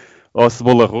estranho. Ou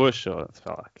cebola roxa, ou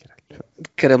sei lá.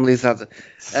 Caramelizada.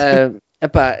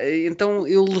 Epá, então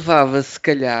eu levava, se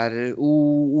calhar,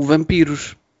 o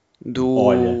Vampiros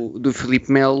do Filipe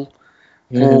Melo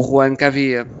com o Juan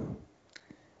Cavia.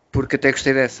 Porque até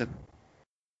gostei dessa.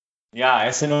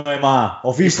 Essa não é má.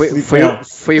 Ouviste,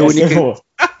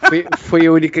 foi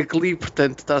a única que li,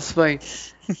 portanto está-se bem.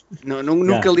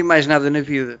 Nunca li mais nada na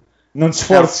vida. Não te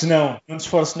esforces, não.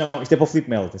 Isto é para o Filipe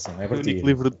Melo, atenção, não é para ti. O único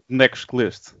livro de bonecos que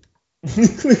leste.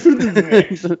 Livro de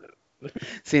bonecos.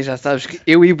 Sim, já sabes que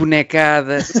eu e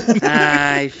bonecada.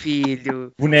 Ai,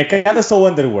 filho. Bonecada só o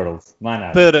Underworld.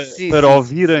 Para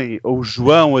ouvirem o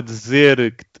João a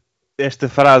dizer que esta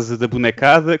frase da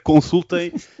bonecada,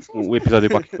 consultem o episódio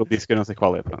qualquer que ele disse que eu não sei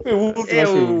qual é.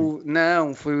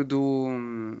 Não, foi o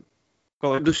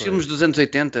dos filmes dos anos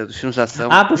 80, dos filmes de ação.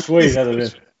 Pois foi,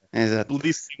 exatamente. Exato. Ele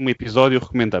disse um episódio,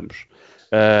 recomendamos.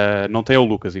 Não tem o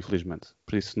Lucas, infelizmente,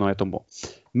 por isso não é tão bom.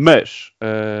 Mas,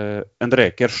 André,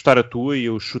 queres chutar a tua e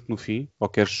eu chuto no fim? Ou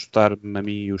queres chutar-me a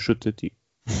mim e eu chuto a ti?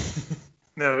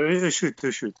 Não, eu chuto.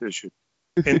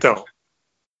 Então,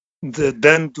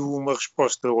 dando uma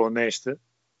resposta honesta,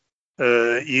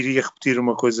 iria repetir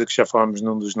uma coisa que já falámos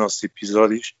num dos nossos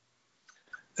episódios,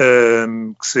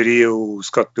 que seria o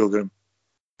Scott Pilgrim.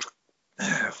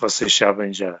 Vocês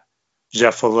sabem, já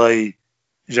falei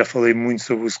muito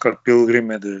sobre o Scott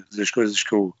Pilgrim, é das coisas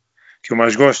que eu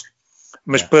mais gosto,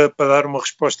 mas para dar uma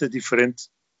resposta diferente,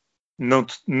 não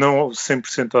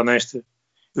 100% honesta,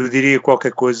 eu diria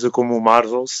qualquer coisa como o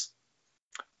Marvels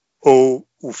ou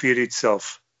o Fear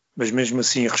Itself, mas mesmo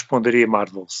assim responderia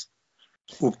Marvels.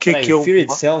 O que é que é o Fear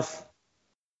Itself?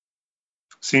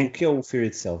 Sim. O que é o Fear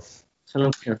Itself?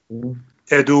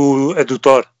 É do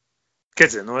Thor. Quer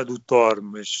dizer, não é do Thor,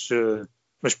 mas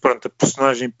pronto, a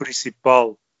personagem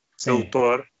principal é o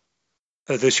Thor.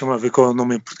 Deixa-me ver qual é o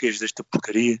nome em português desta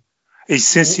porcaria. A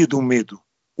essência do medo.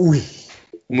 Ui.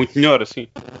 Muito melhor, assim.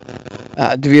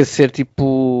 Devia ser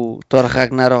tipo Thor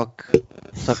Ragnarok,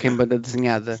 só que em banda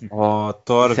desenhada.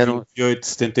 Thor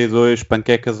 2872,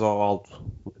 panquecas ao alto.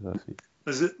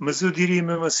 Assim. Mas eu diria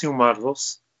mesmo assim o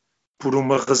Marvels, por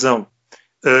uma razão.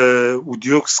 O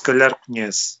Diogo se calhar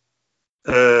conhece.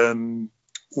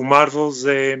 O Marvels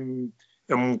é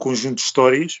um conjunto de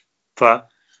histórias,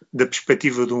 da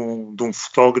perspectiva de um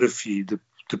fotógrafo e de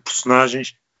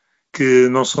personagens que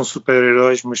não são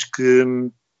super-heróis, mas que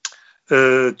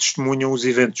testemunham os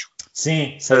eventos.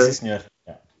 Sim, sim, senhor.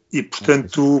 E,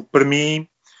 portanto, para mim,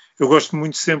 eu gosto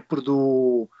muito sempre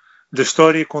da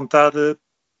história contada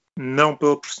não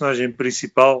pela personagem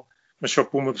principal, mas só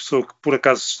por uma pessoa que por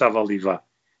acaso estava ali,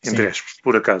 entre aspas,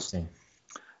 por acaso. Sim.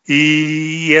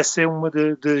 E essa é uma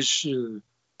das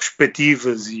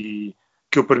perspectivas e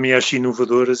que eu para mim acho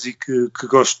inovadoras e que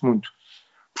gosto muito.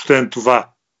 Portanto,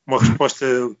 uma resposta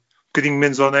um bocadinho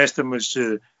menos honesta, mas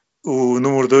o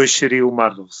número 2 seria o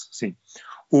Marvels, sim.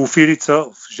 O Fear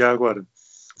Itself, já agora,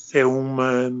 é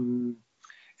uma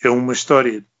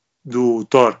história do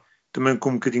Thor, também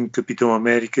com um bocadinho de Capitão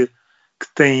América, que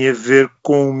tem a ver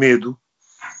com o medo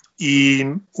e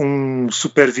um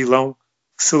super vilão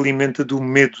que se alimenta do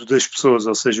medo das pessoas,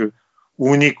 ou seja, o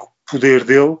único poder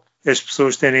dele é as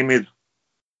pessoas terem medo.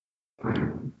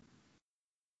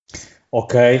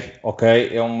 Ok,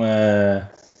 é uma...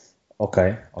 Ok.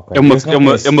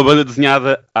 É uma banda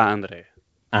desenhada a André.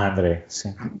 André,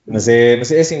 sim. Mas é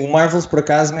assim, o Marvels, por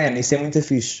acaso, isso é muito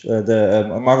fixe.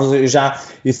 A Marvels, eu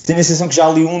tenho a sensação que já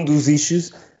li um dos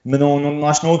issues, mas não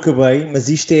acho que não acabei, mas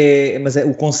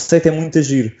o conceito é muito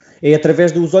giro. É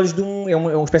através dos olhos de é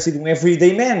uma espécie de um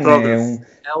everyday man.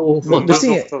 É o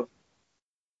fotógrafo.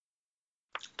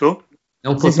 Estou? É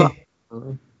um fotógrafo.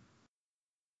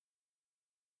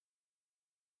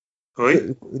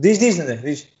 Oi? Diz, André,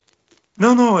 diz.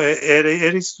 Não,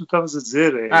 era isso que tu estavas a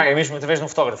dizer. É mesmo através de um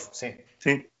fotógrafo, sim.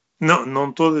 Sim.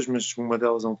 Não todas, mas uma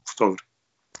delas é um fotógrafo.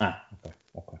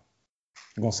 Ok.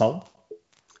 Gonçalo?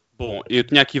 Bom, eu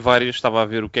tinha aqui várias, estava a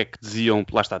ver o que é que diziam,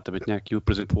 lá está, também tinha aqui,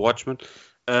 por exemplo, o Watchmen.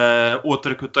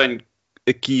 Outra que eu tenho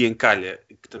aqui em calha,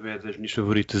 que também é das minhas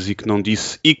favoritas e que não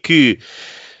disse, e que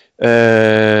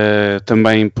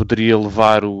também poderia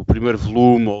levar o primeiro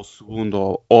volume, ou o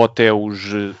segundo, ou até os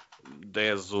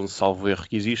 10, 11, salvo erro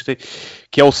que existem,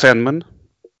 que é o Sandman.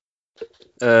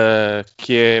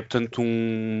 que é, portanto,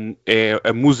 é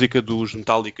a música dos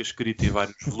Metallica escrita em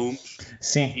vários volumes.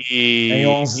 Sim,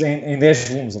 em 10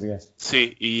 volumes, aliás.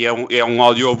 Sim, e é um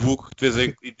audiobook que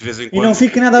de vez em quando... E não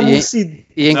fica nada aborrecido.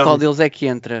 E em qual deles é que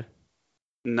entra?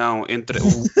 Não, entre a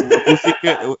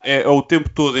música é o tempo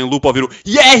todo em loop a ouvir o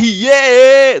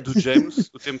yeah do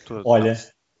James, o tempo todo. Olha.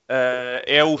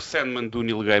 É o Sandman do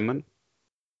Neil Gaiman,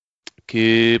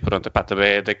 que pronto, também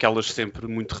é daquelas sempre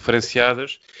muito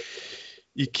referenciadas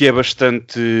e que é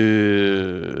bastante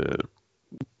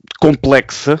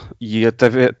complexa e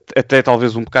até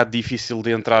talvez um bocado difícil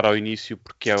de entrar ao início,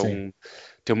 porque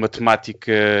tem uma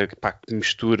temática que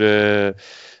mistura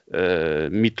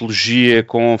mitologia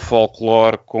com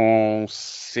folclore, com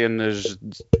cenas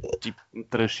tipo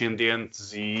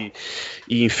transcendentes e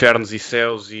infernos e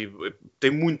céus, e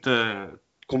tem muita,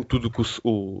 como tudo que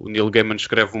o Neil Gaiman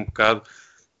escreve um bocado,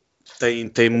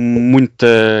 tem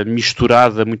muita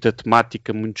misturada, muita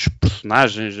temática, muitos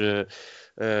personagens,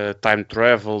 time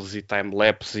travels e time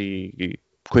lapse e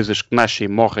coisas que nascem e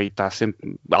morrem, e está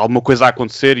sempre alguma coisa a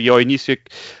acontecer, e ao início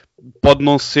pode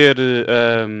não ser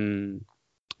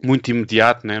muito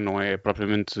imediato, né? Não é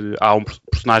propriamente há um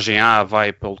personagem A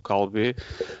vai para o local B,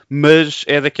 mas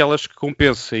é daquelas que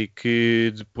compensa e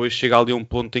que depois chega ali a um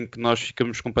ponto em que nós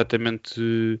ficamos completamente,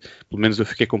 pelo menos eu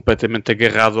fiquei completamente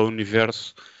agarrado ao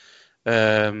universo,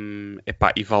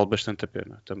 e vale bastante a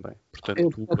pena também.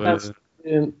 Portanto,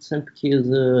 eu sempre quis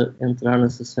entrar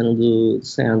nessa cena do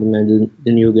Sandman, do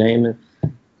Neil Gaiman,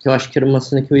 que eu acho que era uma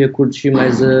cena que eu ia curtir,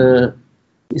 mas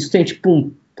isso tem tipo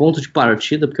um ponto de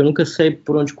partida, porque eu nunca sei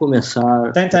por onde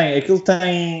começar. Tem. Aquilo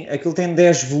tem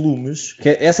 10 volumes.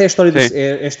 Essa é a história,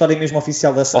 é a história mesmo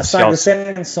oficial da saga.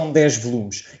 Sandman são 10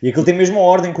 volumes. E aquilo tem mesmo a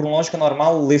ordem cronológica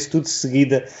normal, lê-se tudo de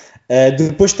seguida.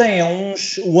 Depois tem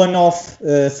uns one-off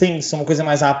things, são uma coisa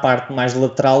mais à parte, mais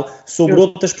lateral, sobre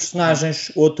outras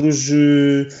personagens, outros...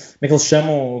 como é que eles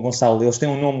chamam, Gonçalo? Eles têm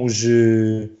um nome, os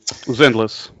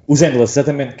Endless. Os Endless,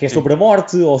 exatamente, que é sobre a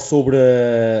morte, ou sobre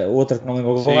outra que não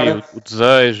lembro agora. O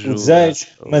desejo.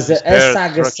 Mas a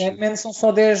saga Sandman são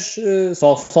só 10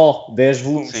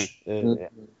 volumes.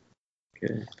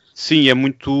 Sim, é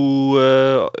muito...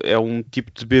 é um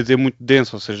tipo de BD muito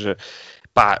denso, ou seja,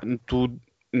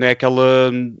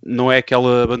 não é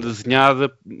aquela banda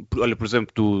desenhada, olha, por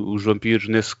exemplo, os vampiros,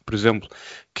 nesse, por exemplo,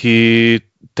 que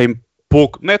tem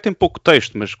pouco, não é tem pouco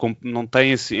texto, mas não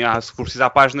tem assim, se for precisar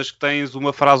páginas que tens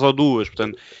uma frase ou duas,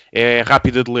 portanto, é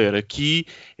rápida de ler. Aqui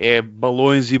é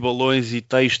balões e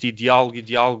texto e diálogo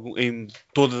em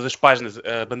todas as páginas.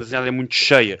 A banda desenhada é muito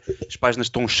cheia, as páginas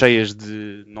estão cheias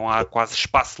não há quase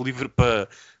espaço livre para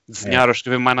desenhar ou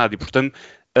escrever mais nada, e portanto,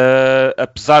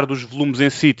 apesar dos volumes em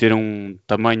si terem um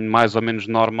tamanho mais ou menos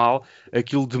normal,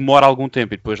 aquilo demora algum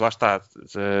tempo, e depois lá está,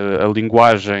 a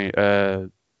linguagem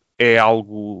é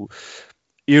algo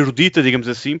erudita, digamos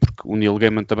assim, porque o Neil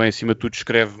Gaiman também, acima de tudo,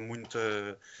 escreve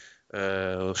muita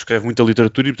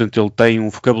literatura, e portanto ele tem um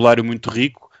vocabulário muito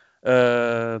rico,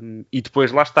 e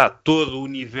depois lá está, todo o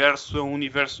universo é um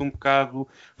universo um bocado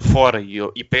fora,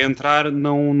 e para entrar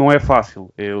não é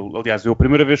fácil. Aliás, a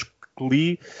primeira vez que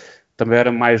li também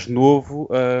era mais novo,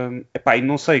 e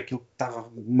não sei, aquilo estava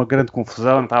uma grande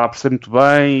confusão, não estava a perceber muito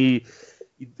bem,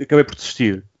 e acabei por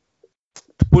desistir.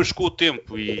 Depois, com o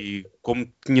tempo, e como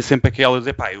tinha sempre aquela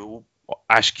de dizer, eu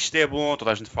acho que isto é bom, toda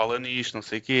a gente fala nisto, não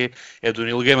sei o quê, é do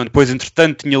Neil Gaiman. Depois,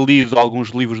 entretanto, tinha lido alguns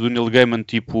livros do Neil Gaiman,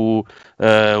 tipo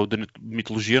o de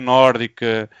mitologia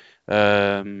nórdica,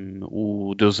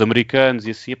 o Deuses Americanos,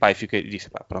 e assim, disse,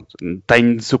 pronto,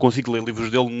 se eu consigo ler livros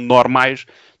dele normais,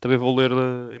 também vou ler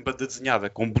em banda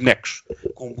desenhada, com bonecos,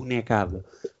 com bonecada.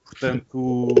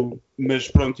 Portanto, mas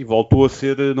pronto, e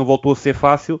não voltou a ser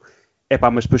fácil,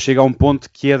 mas depois chega a um ponto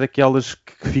que é daquelas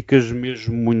que ficas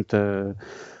mesmo muito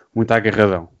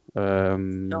agarradão.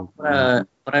 Então,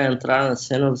 para entrar na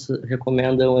cena, você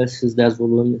recomendam esses 10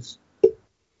 volumes?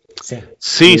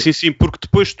 Sim, porque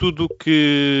depois tudo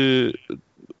que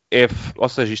ou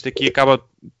seja, isto aqui acaba,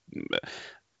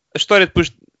 a história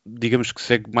depois, digamos que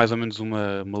segue mais ou menos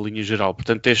uma linha geral,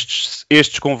 portanto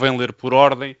estes convém ler por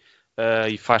ordem,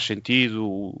 e faz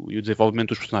sentido, e o desenvolvimento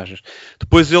dos personagens.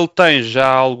 Depois ele tem já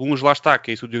alguns, lá está, que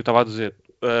é isso que o Diego estava a dizer,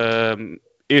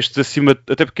 estes acima,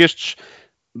 até porque estes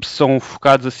são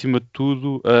focados acima de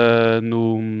tudo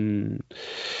no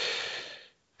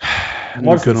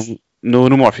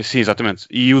Morpheus, sim, exatamente.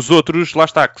 E os outros, lá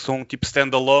está, que são tipo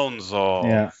standalones, ou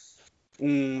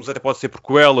uns até pode ser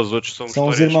prequelas, outros são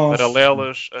histórias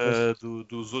paralelas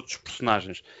dos outros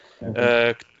personagens.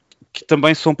 Que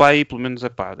também são para aí, pelo menos, eu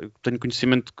tenho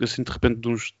conhecimento assim de repente de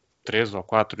uns 3 ou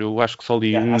 4, eu acho que só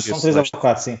li um acho que são desses. 3 ou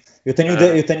 4, sim. Eu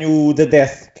tenho o The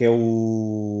Death, que é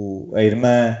a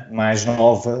irmã mais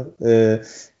nova,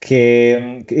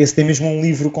 esse tem mesmo um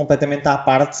livro completamente à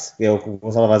parte, é o que o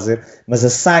Gonçalo vai dizer, mas a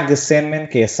saga Sandman,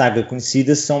 que é a saga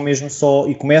conhecida, são mesmo só,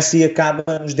 e começa e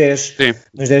acaba nos 10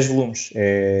 volumes.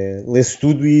 Lê-se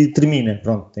tudo e termina,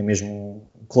 pronto, tem mesmo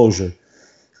um closure.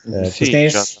 Sim,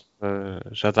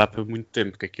 já dá para muito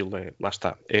tempo que aquilo lá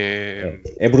está.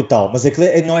 É brutal, mas aquilo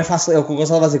não é fácil, é o que o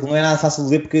Gonçalo vai dizer, que não é nada fácil de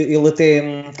ler, porque ele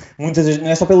até, muitas vezes, não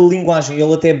é só pela linguagem,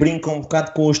 ele até brinca um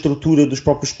bocado com a estrutura dos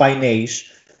próprios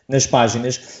painéis nas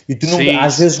páginas, e tu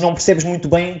às vezes não percebes muito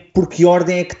bem por que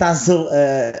ordem é que estás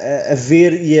a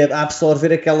ver e a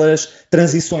absorver aquelas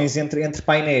transições entre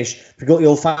painéis, porque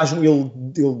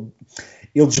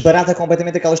ele desbarata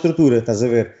completamente aquela estrutura, estás a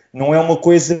ver? Não é uma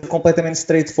coisa completamente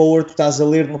straightforward, tu estás a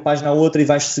ler de uma página a outra e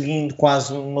vais seguindo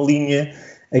quase uma linha,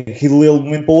 aquilo de um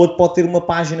momento para o outro pode ter uma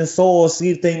página só, ou a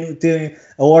seguir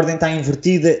a ordem está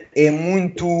invertida, é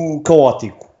muito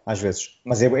caótico, às vezes,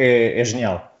 mas é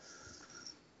genial.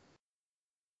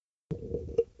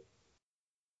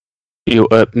 Eu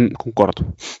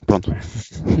concordo, pronto.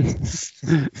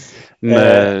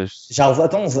 Mas...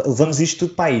 então levamos isto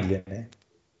tudo para a ilha, né?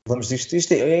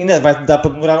 Isto ainda vai dar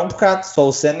para demorar um bocado. Só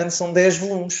o Sandman são 10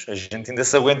 volumes. A gente ainda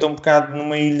se aguenta um bocado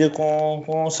numa ilha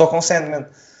só com Sandman.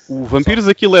 O Vampiros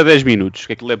aquilo é 10 minutos,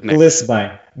 que aquilo é boneco. Lê-se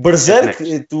bem.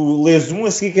 Berserk, tu lês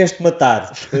a seguir queres-te matar.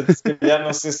 Portanto, se calhar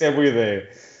não sei se é boa ideia.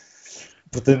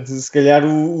 Portanto, se calhar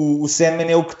o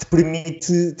Sandman é o que te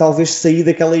permite talvez sair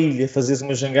daquela ilha, fazeres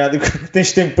uma jangada e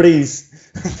tens tempo para isso.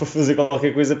 Para fazer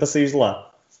qualquer coisa para sair de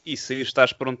lá. E se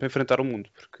estás pronto para enfrentar o mundo,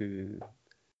 porque...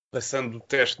 Passando o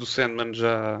teste do Sandman,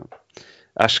 já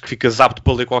acho que ficas apto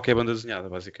para ler qualquer banda desenhada,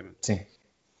 basicamente. Sim.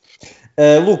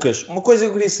 Lucas, uma coisa que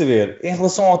eu queria saber, em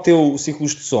relação ao teu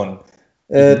ciclos de sono,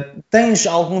 tens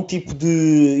algum tipo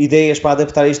de ideias para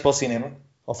adaptar isto para o cinema?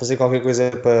 Ou fazer qualquer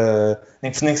coisa para...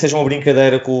 Nem que seja uma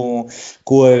brincadeira com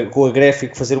a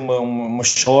gráfico, fazer uma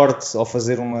short, ou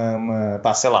fazer uma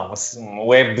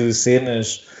web de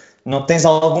cenas... Não tens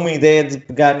alguma ideia de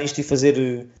pegar nisto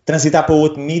e transitar para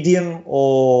outro medium,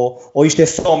 ou isto é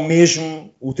só mesmo,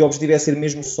 o teu objetivo é ser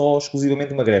mesmo só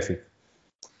exclusivamente uma gráfica?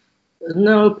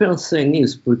 Não, eu pensei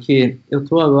nisso, porque eu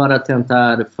estou agora a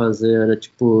tentar fazer,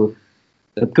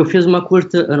 porque eu fiz uma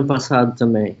curta ano passado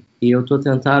também, e eu estou a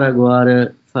tentar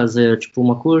agora fazer,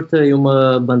 uma curta e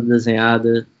uma banda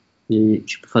desenhada, e,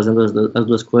 fazendo as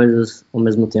duas coisas ao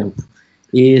mesmo tempo.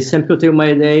 E sempre que eu tenho uma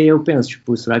ideia, eu penso,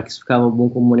 será que isso ficava bom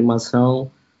como uma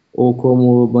animação ou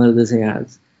como banda desenhada?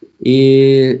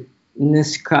 E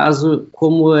nesse caso,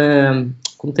 como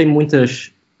tem muito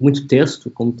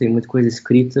texto, como tem muita coisa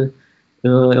escrita,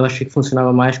 eu achei que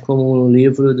funcionava mais como um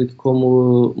livro do que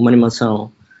como uma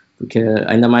animação. Porque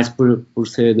ainda mais por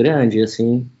ser grande,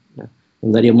 assim, né?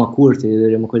 Não daria uma curta,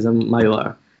 daria uma coisa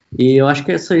maior. E eu acho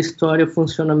que essa história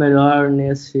funciona melhor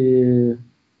nesse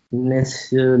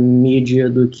mídia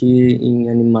do que em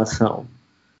animação.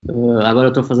 Agora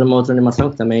eu estou fazendo uma outra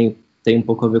animação que também tem um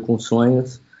pouco a ver com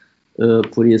sonhos,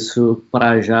 por isso,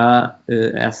 para já,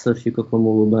 essa fica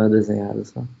como banda desenhada.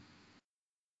 Sabe?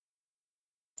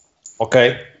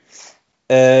 Ok.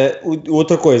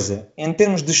 Outra coisa, em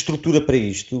termos de estrutura para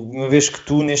isto, uma vez que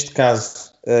tu, neste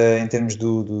caso, em termos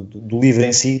do livro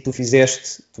em si, tu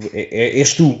fizeste,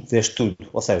 fizeste tudo,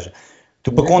 ou seja,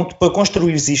 tu para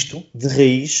construires isto de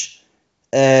raiz,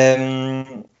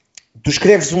 tu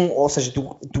escreves ou seja,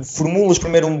 tu formulas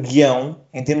primeiro um guião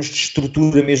em termos de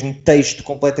estrutura mesmo, texto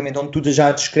completamente, onde tu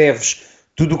já descreves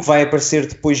tudo o que vai aparecer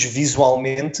depois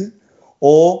visualmente,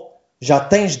 ou já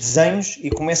tens desenhos e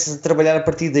começas a trabalhar a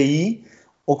partir daí,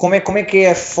 ou como é que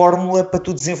é a fórmula para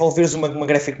tu desenvolveres uma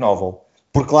graphic novel?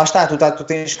 Porque lá está, tu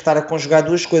tens que estar a conjugar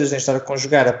duas coisas, tens que estar a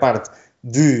conjugar a parte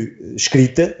de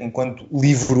escrita, enquanto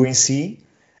livro em si,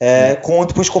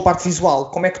 depois com a parte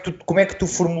visual. Como é que tu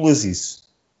formulas isso?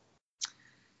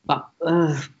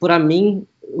 Para mim,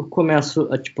 eu começo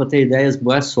a ter ideias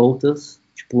boas soltas,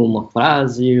 uma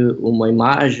frase, uma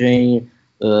imagem,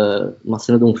 uma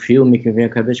cena de um filme que vem à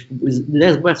cabeça,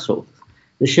 ideias boas soltas.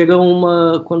 E chega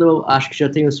quando eu acho que já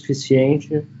tenho o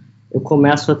suficiente, eu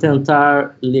começo a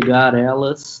tentar ligar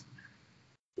elas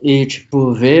e,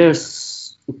 ver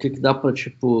o que dá para,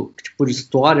 que tipo de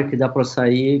história que dá para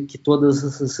sair, que todas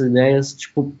essas ideias,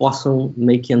 possam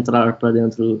meio que entrar para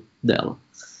dentro dela.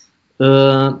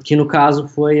 Que no caso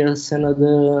foi a cena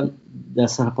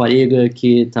dessa rapariga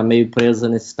que está meio presa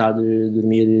nesse estado de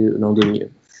dormir e não dormir.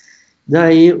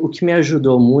 Daí, o que me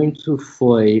ajudou muito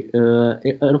foi...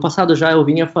 ano passado já eu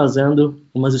vinha fazendo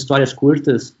umas histórias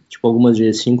curtas, algumas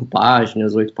de 5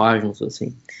 páginas, 8 páginas,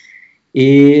 assim.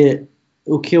 E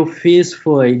o que eu fiz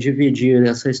foi dividir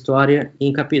essa história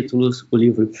em capítulos, o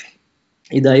livro.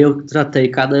 E daí eu tratei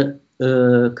cada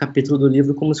capítulo do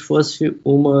livro como se fosse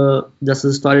uma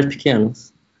dessas histórias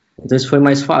pequenas. Então isso foi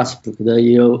mais fácil, porque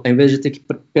daí eu, ao invés de ter que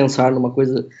pensar numa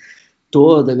coisa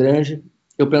toda grande,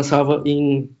 eu pensava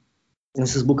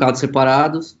nesses bocados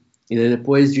separados, e daí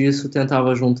depois disso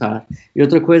tentava juntar. E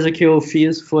outra coisa que eu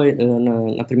fiz foi,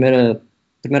 na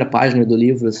primeira página do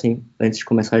livro, assim, antes de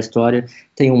começar a história,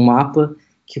 tem um mapa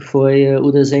que foi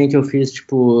o desenho que eu fiz,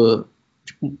 tipo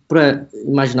para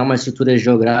imaginar uma estrutura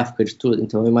geográfica de tudo.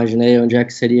 Então eu imaginei onde é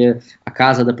que seria a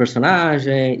casa da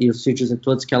personagem e os sítios em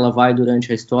todos que ela vai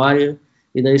durante a história,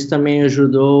 e daí isso também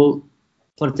ajudou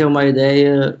para ter uma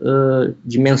ideia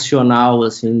dimensional,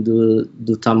 assim,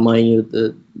 do tamanho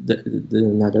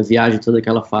da viagem toda que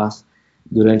ela faz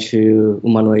durante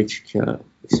uma noite que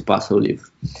se passa o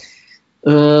livro.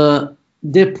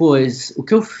 Depois,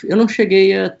 eu não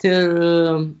cheguei a ter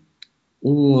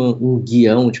um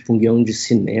guião, tipo um guião de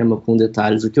cinema com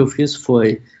detalhes. O que eu fiz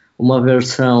foi uma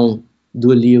versão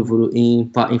do livro em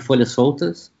folhas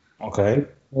soltas,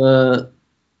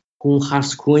 com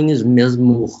rascunhos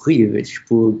mesmo horríveis,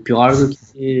 tipo, pior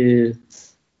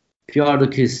do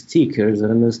que stickers,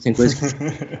 né? Mesmo, tem coisa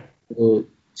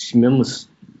que mesmo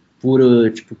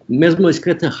puro, tipo, mesmo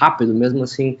escrita rápido, mesmo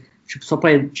assim, tipo, só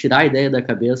para tirar a ideia da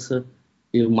cabeça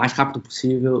o mais rápido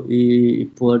possível e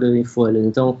pôr em folhas.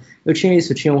 Então, eu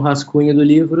tinha um rascunho do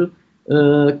livro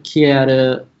que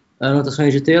era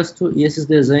anotações de texto e esses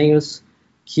desenhos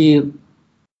que,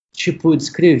 tipo,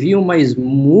 descreviam, mas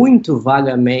muito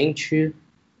vagamente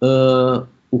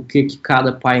o que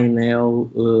cada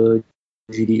painel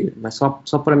diria. Mas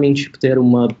só para mim, tipo, ter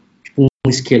um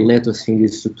esqueleto, assim, de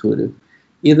estrutura.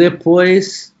 E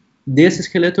depois desse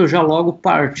esqueleto eu já logo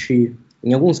parti.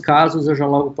 Em alguns casos eu já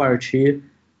logo parti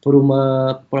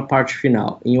para a parte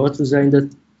final. Em outros ainda...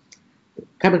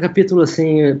 Cada capítulo,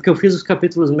 assim... Porque eu fiz os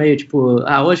capítulos meio, tipo...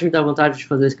 hoje me dá vontade de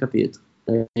fazer esse capítulo.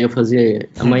 Aí eu fazia ele.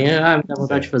 Amanhã, me dá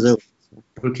vontade de fazer outro.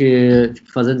 Porque,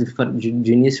 tipo, fazer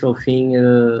de início ao fim,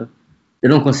 eu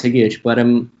não conseguia. Tipo,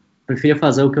 preferia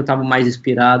fazer o que eu estava mais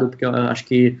inspirado, porque eu acho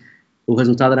que o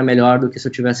resultado era melhor do que se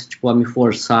eu tivesse, tipo, a me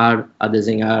forçar a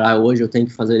desenhar. Hoje eu tenho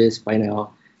que fazer esse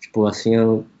painel. Tipo, assim,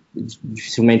 eu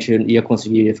dificilmente ia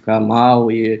conseguir, ia ficar mal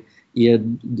e ia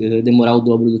demorar o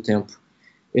dobro do tempo.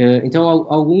 Então,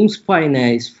 alguns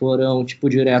painéis foram, tipo,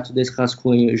 direto desse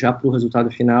rascunho já para o resultado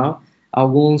final.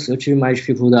 Alguns eu tive mais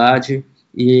dificuldade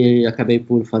e acabei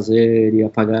por fazer e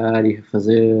apagar e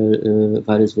refazer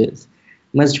várias vezes.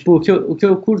 Mas, tipo, o que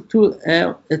eu curto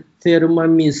é ter uma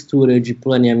mistura de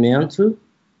planeamento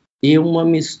e uma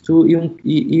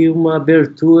uma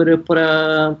abertura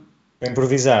para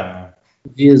improvisar,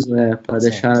 não é? Para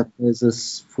deixar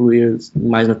coisas fluir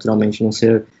mais naturalmente, não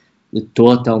ser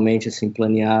totalmente assim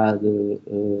planeado.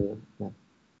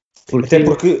 Até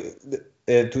porque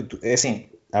é assim,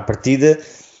 à partida,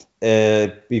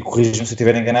 e corrija-me se eu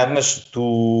estiver enganado, mas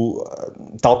tu,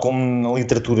 tal como na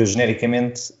literatura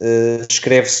genericamente,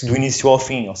 escreve-se do início ao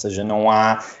fim, ou seja, não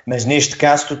há, mas neste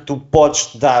caso tu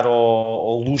podes dar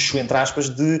ao luxo, entre aspas,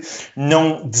 de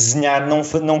não desenhar,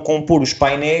 não compor os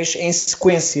painéis em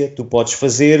sequência. Tu podes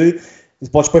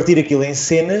partir aquilo em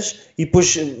cenas e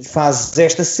depois fazes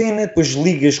esta cena, depois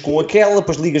ligas com aquela,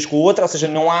 depois ligas com a outra, ou seja,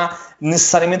 não há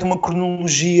necessariamente uma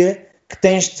cronologia que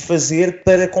tens de fazer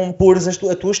para compores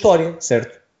a tua história,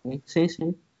 certo? Sim.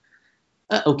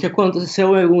 O que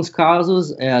aconteceu em alguns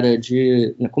casos era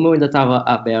como eu ainda estava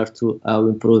aberto ao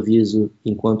improviso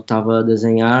enquanto estava a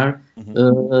desenhar,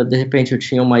 de repente eu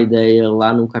tinha uma ideia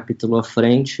lá num capítulo à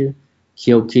frente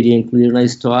que eu queria incluir na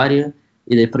história,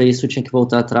 e daí para isso eu tinha que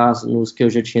voltar atrás nos que eu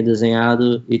já tinha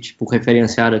desenhado e, tipo,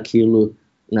 referenciar aquilo,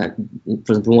 né?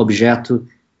 Por exemplo, um objeto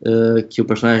que o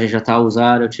personagem já está a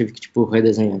usar, eu tive que, tipo,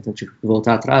 redesenhar, então eu tive que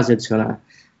voltar atrás e adicionar.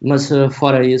 Mas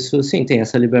fora isso, sim, tem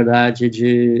essa liberdade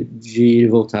de ir e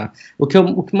voltar. O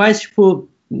que mais, tipo,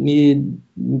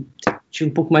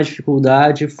 tive um pouco mais de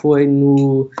dificuldade foi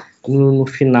no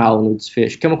final, no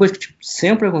desfecho, que é uma coisa que, tipo,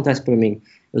 sempre acontece para mim.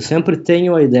 Eu sempre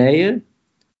tenho a ideia,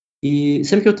 e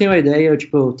sempre que eu tenho a ideia,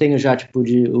 eu tenho já, tipo,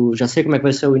 eu já sei como é que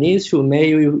vai ser o início, o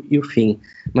meio e o fim.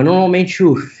 Mas normalmente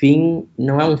o fim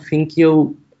não é um fim que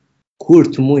eu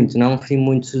curto muito, não é um fim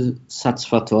muito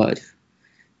satisfatório.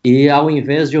 E ao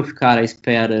invés de eu ficar à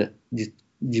espera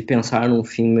de pensar num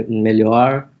fim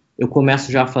melhor, eu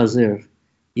começo já a fazer.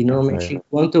 E normalmente,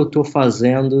 enquanto eu estou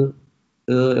fazendo,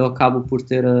 eu acabo por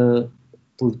ter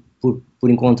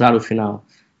por encontrar o final.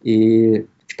 E,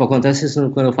 tipo, acontece isso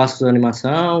quando eu faço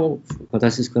animação,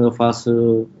 acontece isso quando eu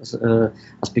faço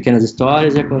as pequenas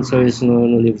histórias, e aconteceu isso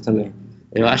no livro também.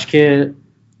 Eu acho que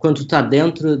quando tu tá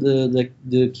dentro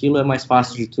daquilo é mais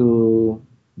fácil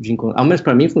de encontrar. Ao menos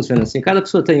para mim funciona assim. Cada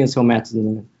pessoa tem o seu método,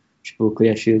 né? Tipo,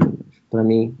 criativo. Para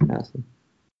mim é assim.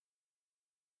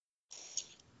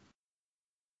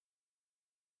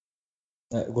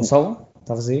 Gonçalo,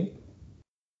 estavas aí?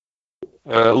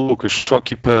 Lucas, só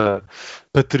aqui para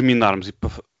terminarmos e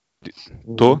para...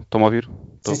 Estão-me a ouvir?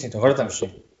 Sim, agora estamos,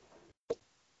 sim.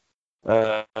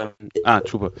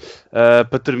 Desculpa.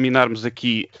 Para terminarmos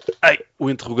aqui o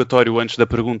interrogatório antes da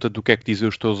pergunta do que é que dizem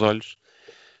os teus olhos,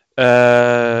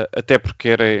 até porque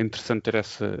era interessante ter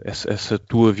essa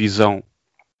tua visão,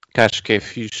 que acho que é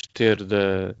fixe ter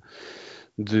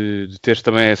de teres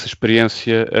também essa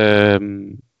experiência,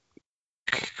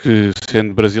 que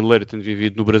sendo brasileiro, tendo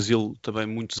vivido no Brasil também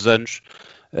muitos anos,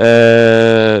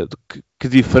 que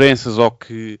diferenças ou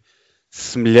que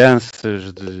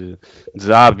semelhanças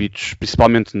de hábitos,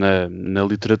 principalmente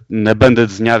na banda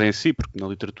desenhada em si, porque na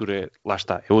literatura lá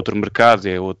está, é outro mercado,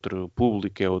 é outro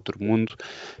público, é outro mundo.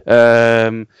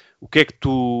 O que é que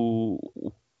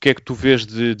tu vês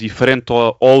de diferente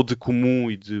ou de comum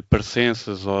e de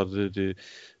parecenças ou de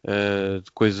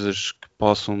coisas que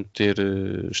possam ter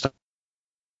estado?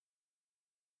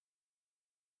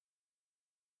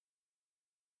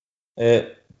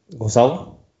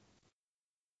 Gonçalo?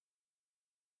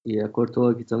 E cortou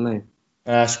aqui também.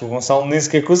 Acho que o Gonçalo nem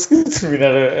sequer conseguiu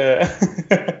terminar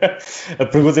a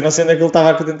pergunta e não sei onde é que ele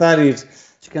estava a tentar ir.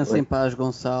 Descansa em paz,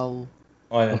 Gonçalo.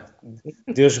 Olha,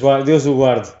 Deus o guarde. Deus o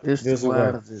guarde.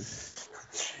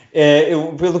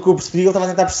 Pelo que eu percebi, ele estava a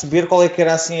tentar perceber qual é que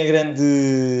era assim a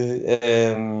grande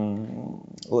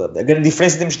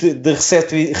diferença em termos de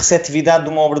receptividade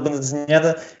de uma obra de banda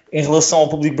desenhada em relação ao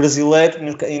público brasileiro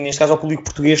e neste caso ao público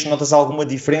português. Notas alguma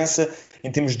diferença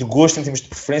em termos de gosto, em termos de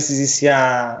preferências e se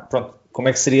há, pronto, como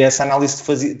é que seria essa análise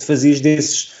que fazias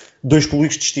desses dois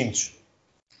públicos distintos?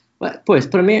 Pois,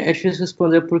 para mim é difícil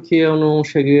responder porque eu não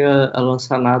cheguei a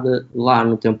lançar nada lá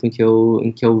no tempo em que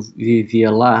eu vivia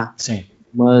lá. Sim.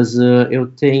 Mas eu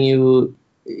tenho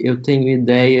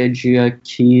ideia de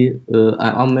aqui,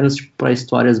 ao menos para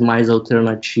histórias mais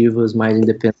alternativas, mais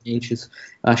independentes,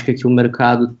 acho que aqui o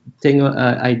mercado tem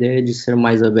a ideia de ser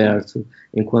mais aberto,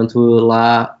 enquanto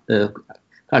lá,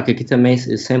 claro que aqui também,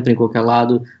 sempre em qualquer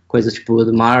lado, coisas tipo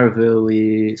de Marvel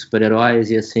e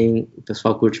super-heróis e assim, o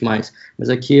pessoal curte mais. Mas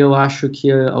aqui eu acho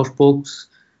que aos poucos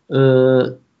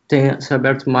tem se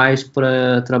aberto mais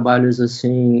para trabalhos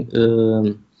assim...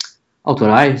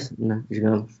 autorais, né,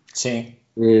 digamos. Sim.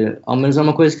 Ao menos é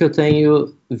uma coisa que eu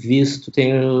tenho visto,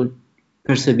 tenho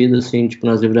percebido, assim, tipo,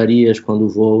 nas livrarias, quando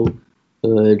vou,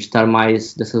 de estar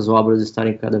mais, dessas obras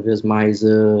estarem cada vez mais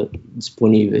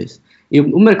disponíveis. E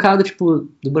o mercado, tipo,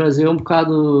 do Brasil é um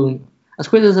bocado... As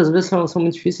coisas, às vezes, são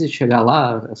muito difíceis de chegar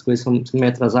lá, as coisas são meio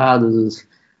atrasadas,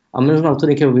 ao menos na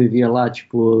altura em que eu vivia lá,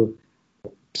 tipo...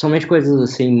 Principalmente coisas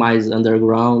assim mais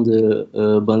underground,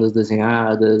 bandas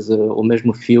desenhadas, ou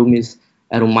mesmo filmes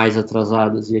eram mais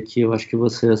atrasadas. E aqui eu acho que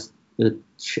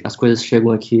as coisas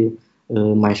chegam aqui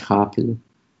mais rápido.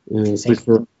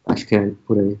 Porque acho que é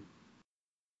por aí.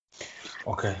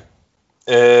 Ok.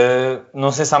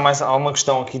 Não sei se há uma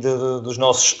questão aqui dos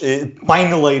nossos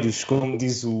paineleiros, como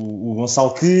diz o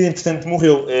Gonçalo, que entretanto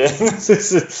morreu. Não sei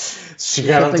se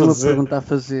chegaram todos a... Tenho uma pergunta a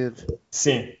fazer.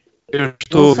 Sim. Eu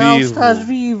estou Gonçalo, vivo. estás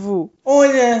vivo.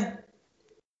 Olha!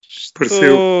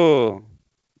 Pareceu.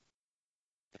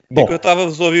 Bom, eu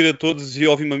estava-vos a ouvir a todos e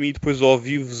ouvi-me a mim, depois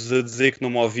ouvi-vos a dizer que não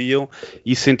me ouviam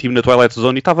e senti-me na Twilight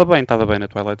Zone e estava bem na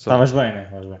Twilight Zone. Estavas bem,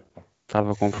 né?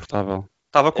 Estava confortável.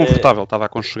 Estava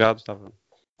aconchegado. Estava.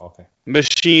 Okay. Mas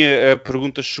sim, a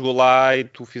pergunta chegou lá e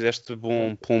tu fizeste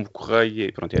bom pombo correio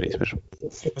e pronto, era isso mesmo.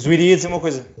 Mas eu iria dizer uma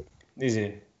coisa.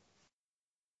 Dizer.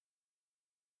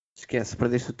 Esquece,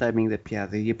 perdeste o timing da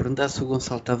piada. Ia perguntar se o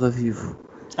Gonçalo estava vivo.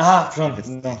 Pronto.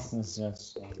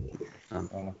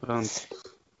 Pronto.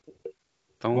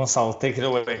 Então, Gonçalo, take it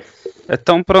away.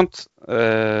 Então pronto.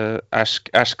 Acho que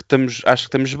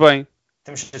estamos bem.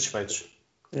 Estamos satisfeitos.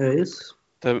 É isso.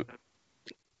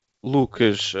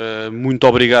 Lucas, muito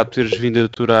obrigado por teres vindo a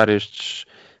aturar estes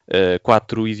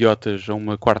 4 idiotas a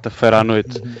uma quarta-feira à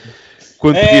noite.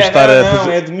 Quando podias estar a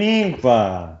fazer... é domingo,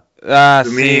 pá.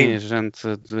 Domingo.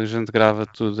 Sim, a gente grava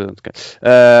tudo.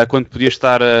 Quando podias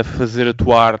estar a fazer a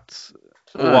tua arte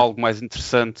ou algo mais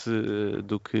interessante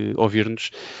do que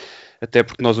ouvir-nos, até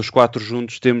porque nós os 4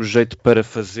 juntos temos jeito para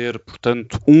fazer,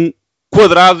 portanto, um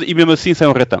quadrado e mesmo assim sem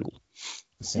um retângulo.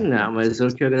 Sim. Não, mas eu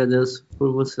que agradeço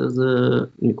por vocês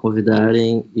me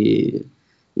convidarem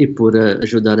e por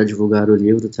ajudar a divulgar o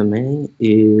livro também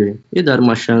e dar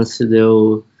uma chance de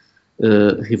eu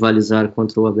rivalizar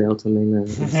contra o Abel também.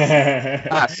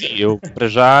 Sim, eu para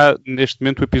já, neste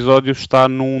momento, o episódio está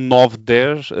num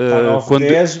 9-10. Está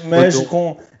 9-10, mas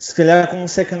se calhar com um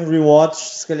second rewatch,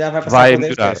 se calhar vai passar vai para 10-10.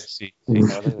 melhorar, sim.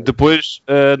 Depois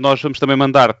nós vamos também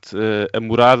mandar-te a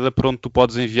morada para onde tu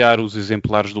podes enviar os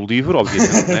exemplares do livro,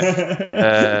 obviamente,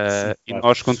 né? E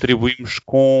nós contribuímos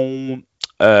com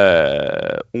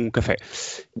um café.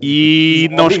 E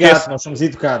não obrigado, nós somos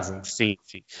educados. Sim.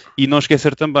 E não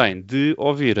esquecer também de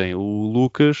ouvirem o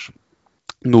Lucas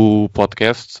no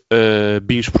podcast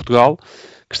Bins Portugal,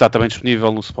 que está também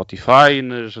disponível no Spotify,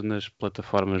 nas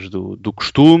plataformas do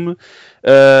costume,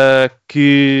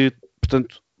 que,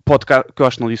 portanto, podcast, que eu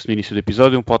acho que não disse no início do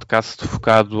episódio, um podcast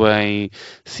focado em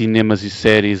cinemas e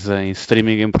séries em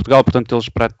streaming em Portugal. Portanto, eles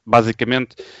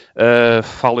basicamente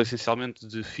falam essencialmente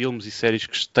de filmes e séries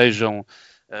que estejam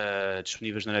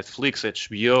disponíveis na Netflix,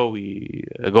 HBO e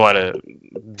agora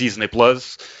Disney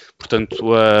Plus.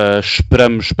 Portanto,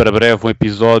 esperamos para breve um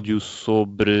episódio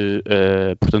sobre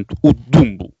portanto, o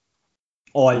Dumbo.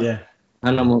 Olha,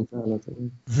 Hannah Montana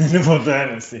também. Hannah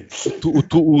Montana, sim.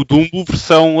 O Dumbo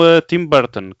versão Tim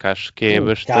Burton, que acho que é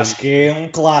bastante... Acho que é um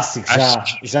clássico,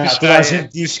 já toda a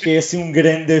gente diz que é assim um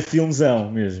grande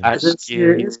filmzão mesmo. Acho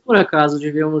que se por acaso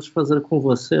devíamos fazer com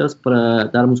vocês para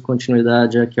darmos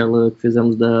continuidade àquela que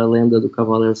fizemos da lenda do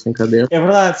Cavaleiro Sem Cabeça. É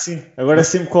verdade, sim. Agora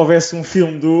sempre que houvesse um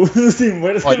filme do Tim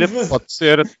Burton... Olha, pode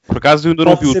ser. Por acaso eu ainda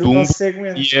não vi o Dumbo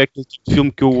e é aquele tipo de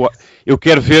filme que eu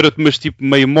quero ver, mas tipo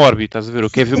meio mórbido, estás a ver? Eu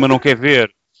quero ver, mas não quero ver.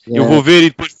 Eu vou ver e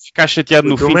depois ficar chateado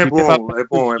no fim.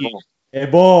 É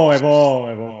bom. É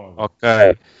bom. Ok.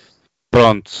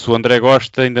 Pronto, se o André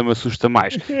gosta, ainda me assusta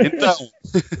mais. Então,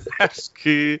 acho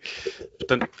que,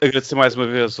 portanto, agradecer mais uma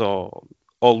vez ao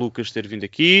Lucas ter vindo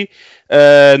aqui.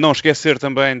 Não esquecer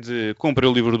também de comprar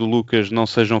o livro do Lucas, não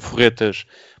sejam forretas,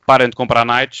 parem de comprar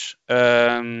nights.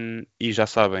 E já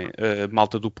sabem,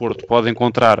 malta do Porto pode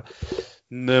encontrar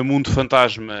na Mundo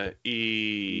Fantasma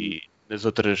e nas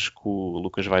outras que o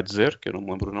Lucas vai dizer, que eu não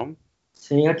me lembro o nome.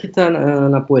 Sim, aqui está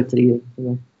na poetria.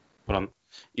 Pronto.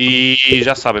 E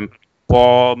já sabem,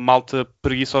 para malta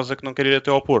preguiçosa que não quer ir até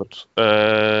ao Porto,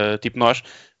 tipo nós,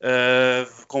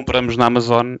 compramos na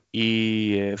Amazon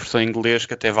e a versão em inglês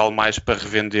que até vale mais para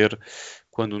revender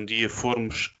quando um dia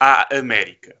formos à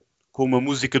América, com uma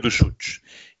música dos chutes.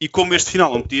 E como este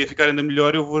final não podia ficar ainda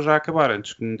melhor, eu vou já acabar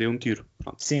antes que me dê um tiro.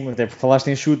 Pronto. Sim, até porque falaste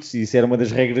em chutes e isso era uma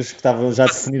das regras que estava já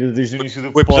definida desde o início do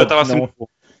episódio. Estava assim.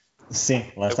 Sim,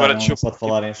 lá está, não pode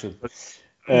falar em chute.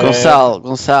 Gonçalo,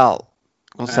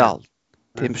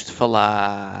 temos de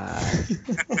falar.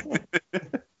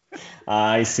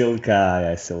 Se ele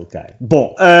cai.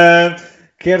 Bom,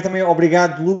 quero também,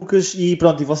 obrigado Lucas, e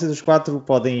pronto, e vocês os 4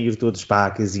 podem ir todos para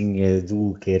a casinha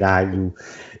do caralho.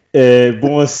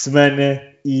 Boa semana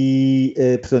e,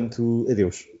 portanto,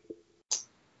 adeus.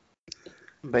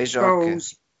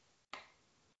 Beijocas.